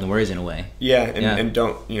speak louder than words in a way. Yeah, and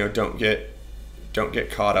don't get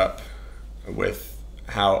caught up with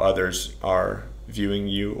how others are viewing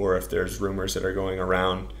you, or if there's rumors that are going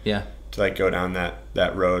around. Yeah. To like go down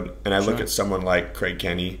that road. And I look at someone like Craig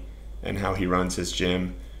Kenny and how he runs his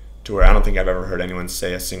gym, to where I don't think I've ever heard anyone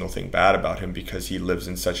say a single thing bad about him, because he lives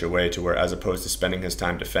in such a way to where, as opposed to spending his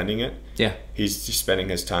time defending it, he's just spending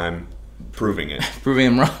his time proving it. Proving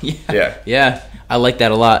him wrong. Yeah. I like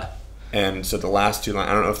that a lot. And so the last two lines,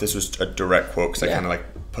 I don't know if this was a direct quote, because I kind of like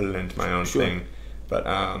put it into my own thing, but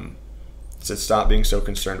it said, "Stop being so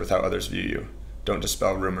concerned with how others view you. Don't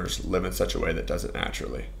dispel rumors. Live in such a way that does it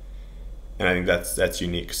naturally." And I think that's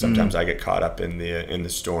unique. Sometimes I get caught up in the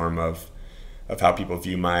storm of how people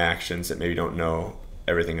view my actions that maybe don't know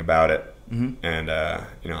everything about it. And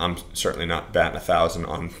I'm certainly not batting 1,000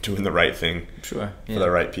 on doing the right thing for the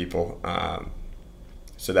right people.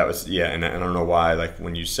 So that was and I don't know why, like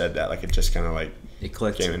when you said that, like it just kind of like it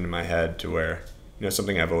clicked, came into my head, to where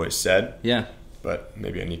something I've always said. Yeah. But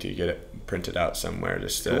maybe I need to get it printed out somewhere,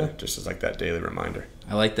 just as like that daily reminder.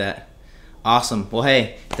 I like that. Awesome. Well,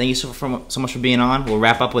 hey, thank you so much for being on. We'll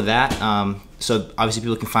wrap up with that. So obviously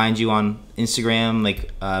people can find you on Instagram,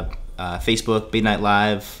 like Facebook, Big Night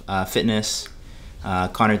Live, Fitness,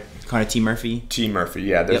 Conor T. Murphy. T. Murphy,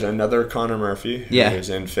 yeah. There's another Conor Murphy who is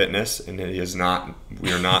in fitness, and he is not.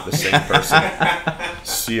 We are not the same person.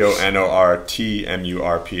 CONORTMURPHY.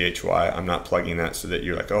 I'm not plugging that so that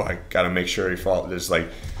you're like, oh, I got to make sure you follow. There's like,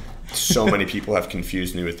 so many people have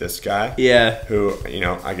confused me with this guy. Yeah. Who,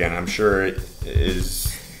 again, I'm sure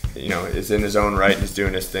is in his own right and is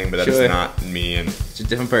doing his thing, but that is not me. And it's a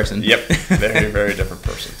different person. Yep. Very, very different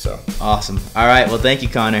person. So awesome. All right. Well, thank you,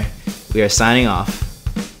 Conor. We are signing off.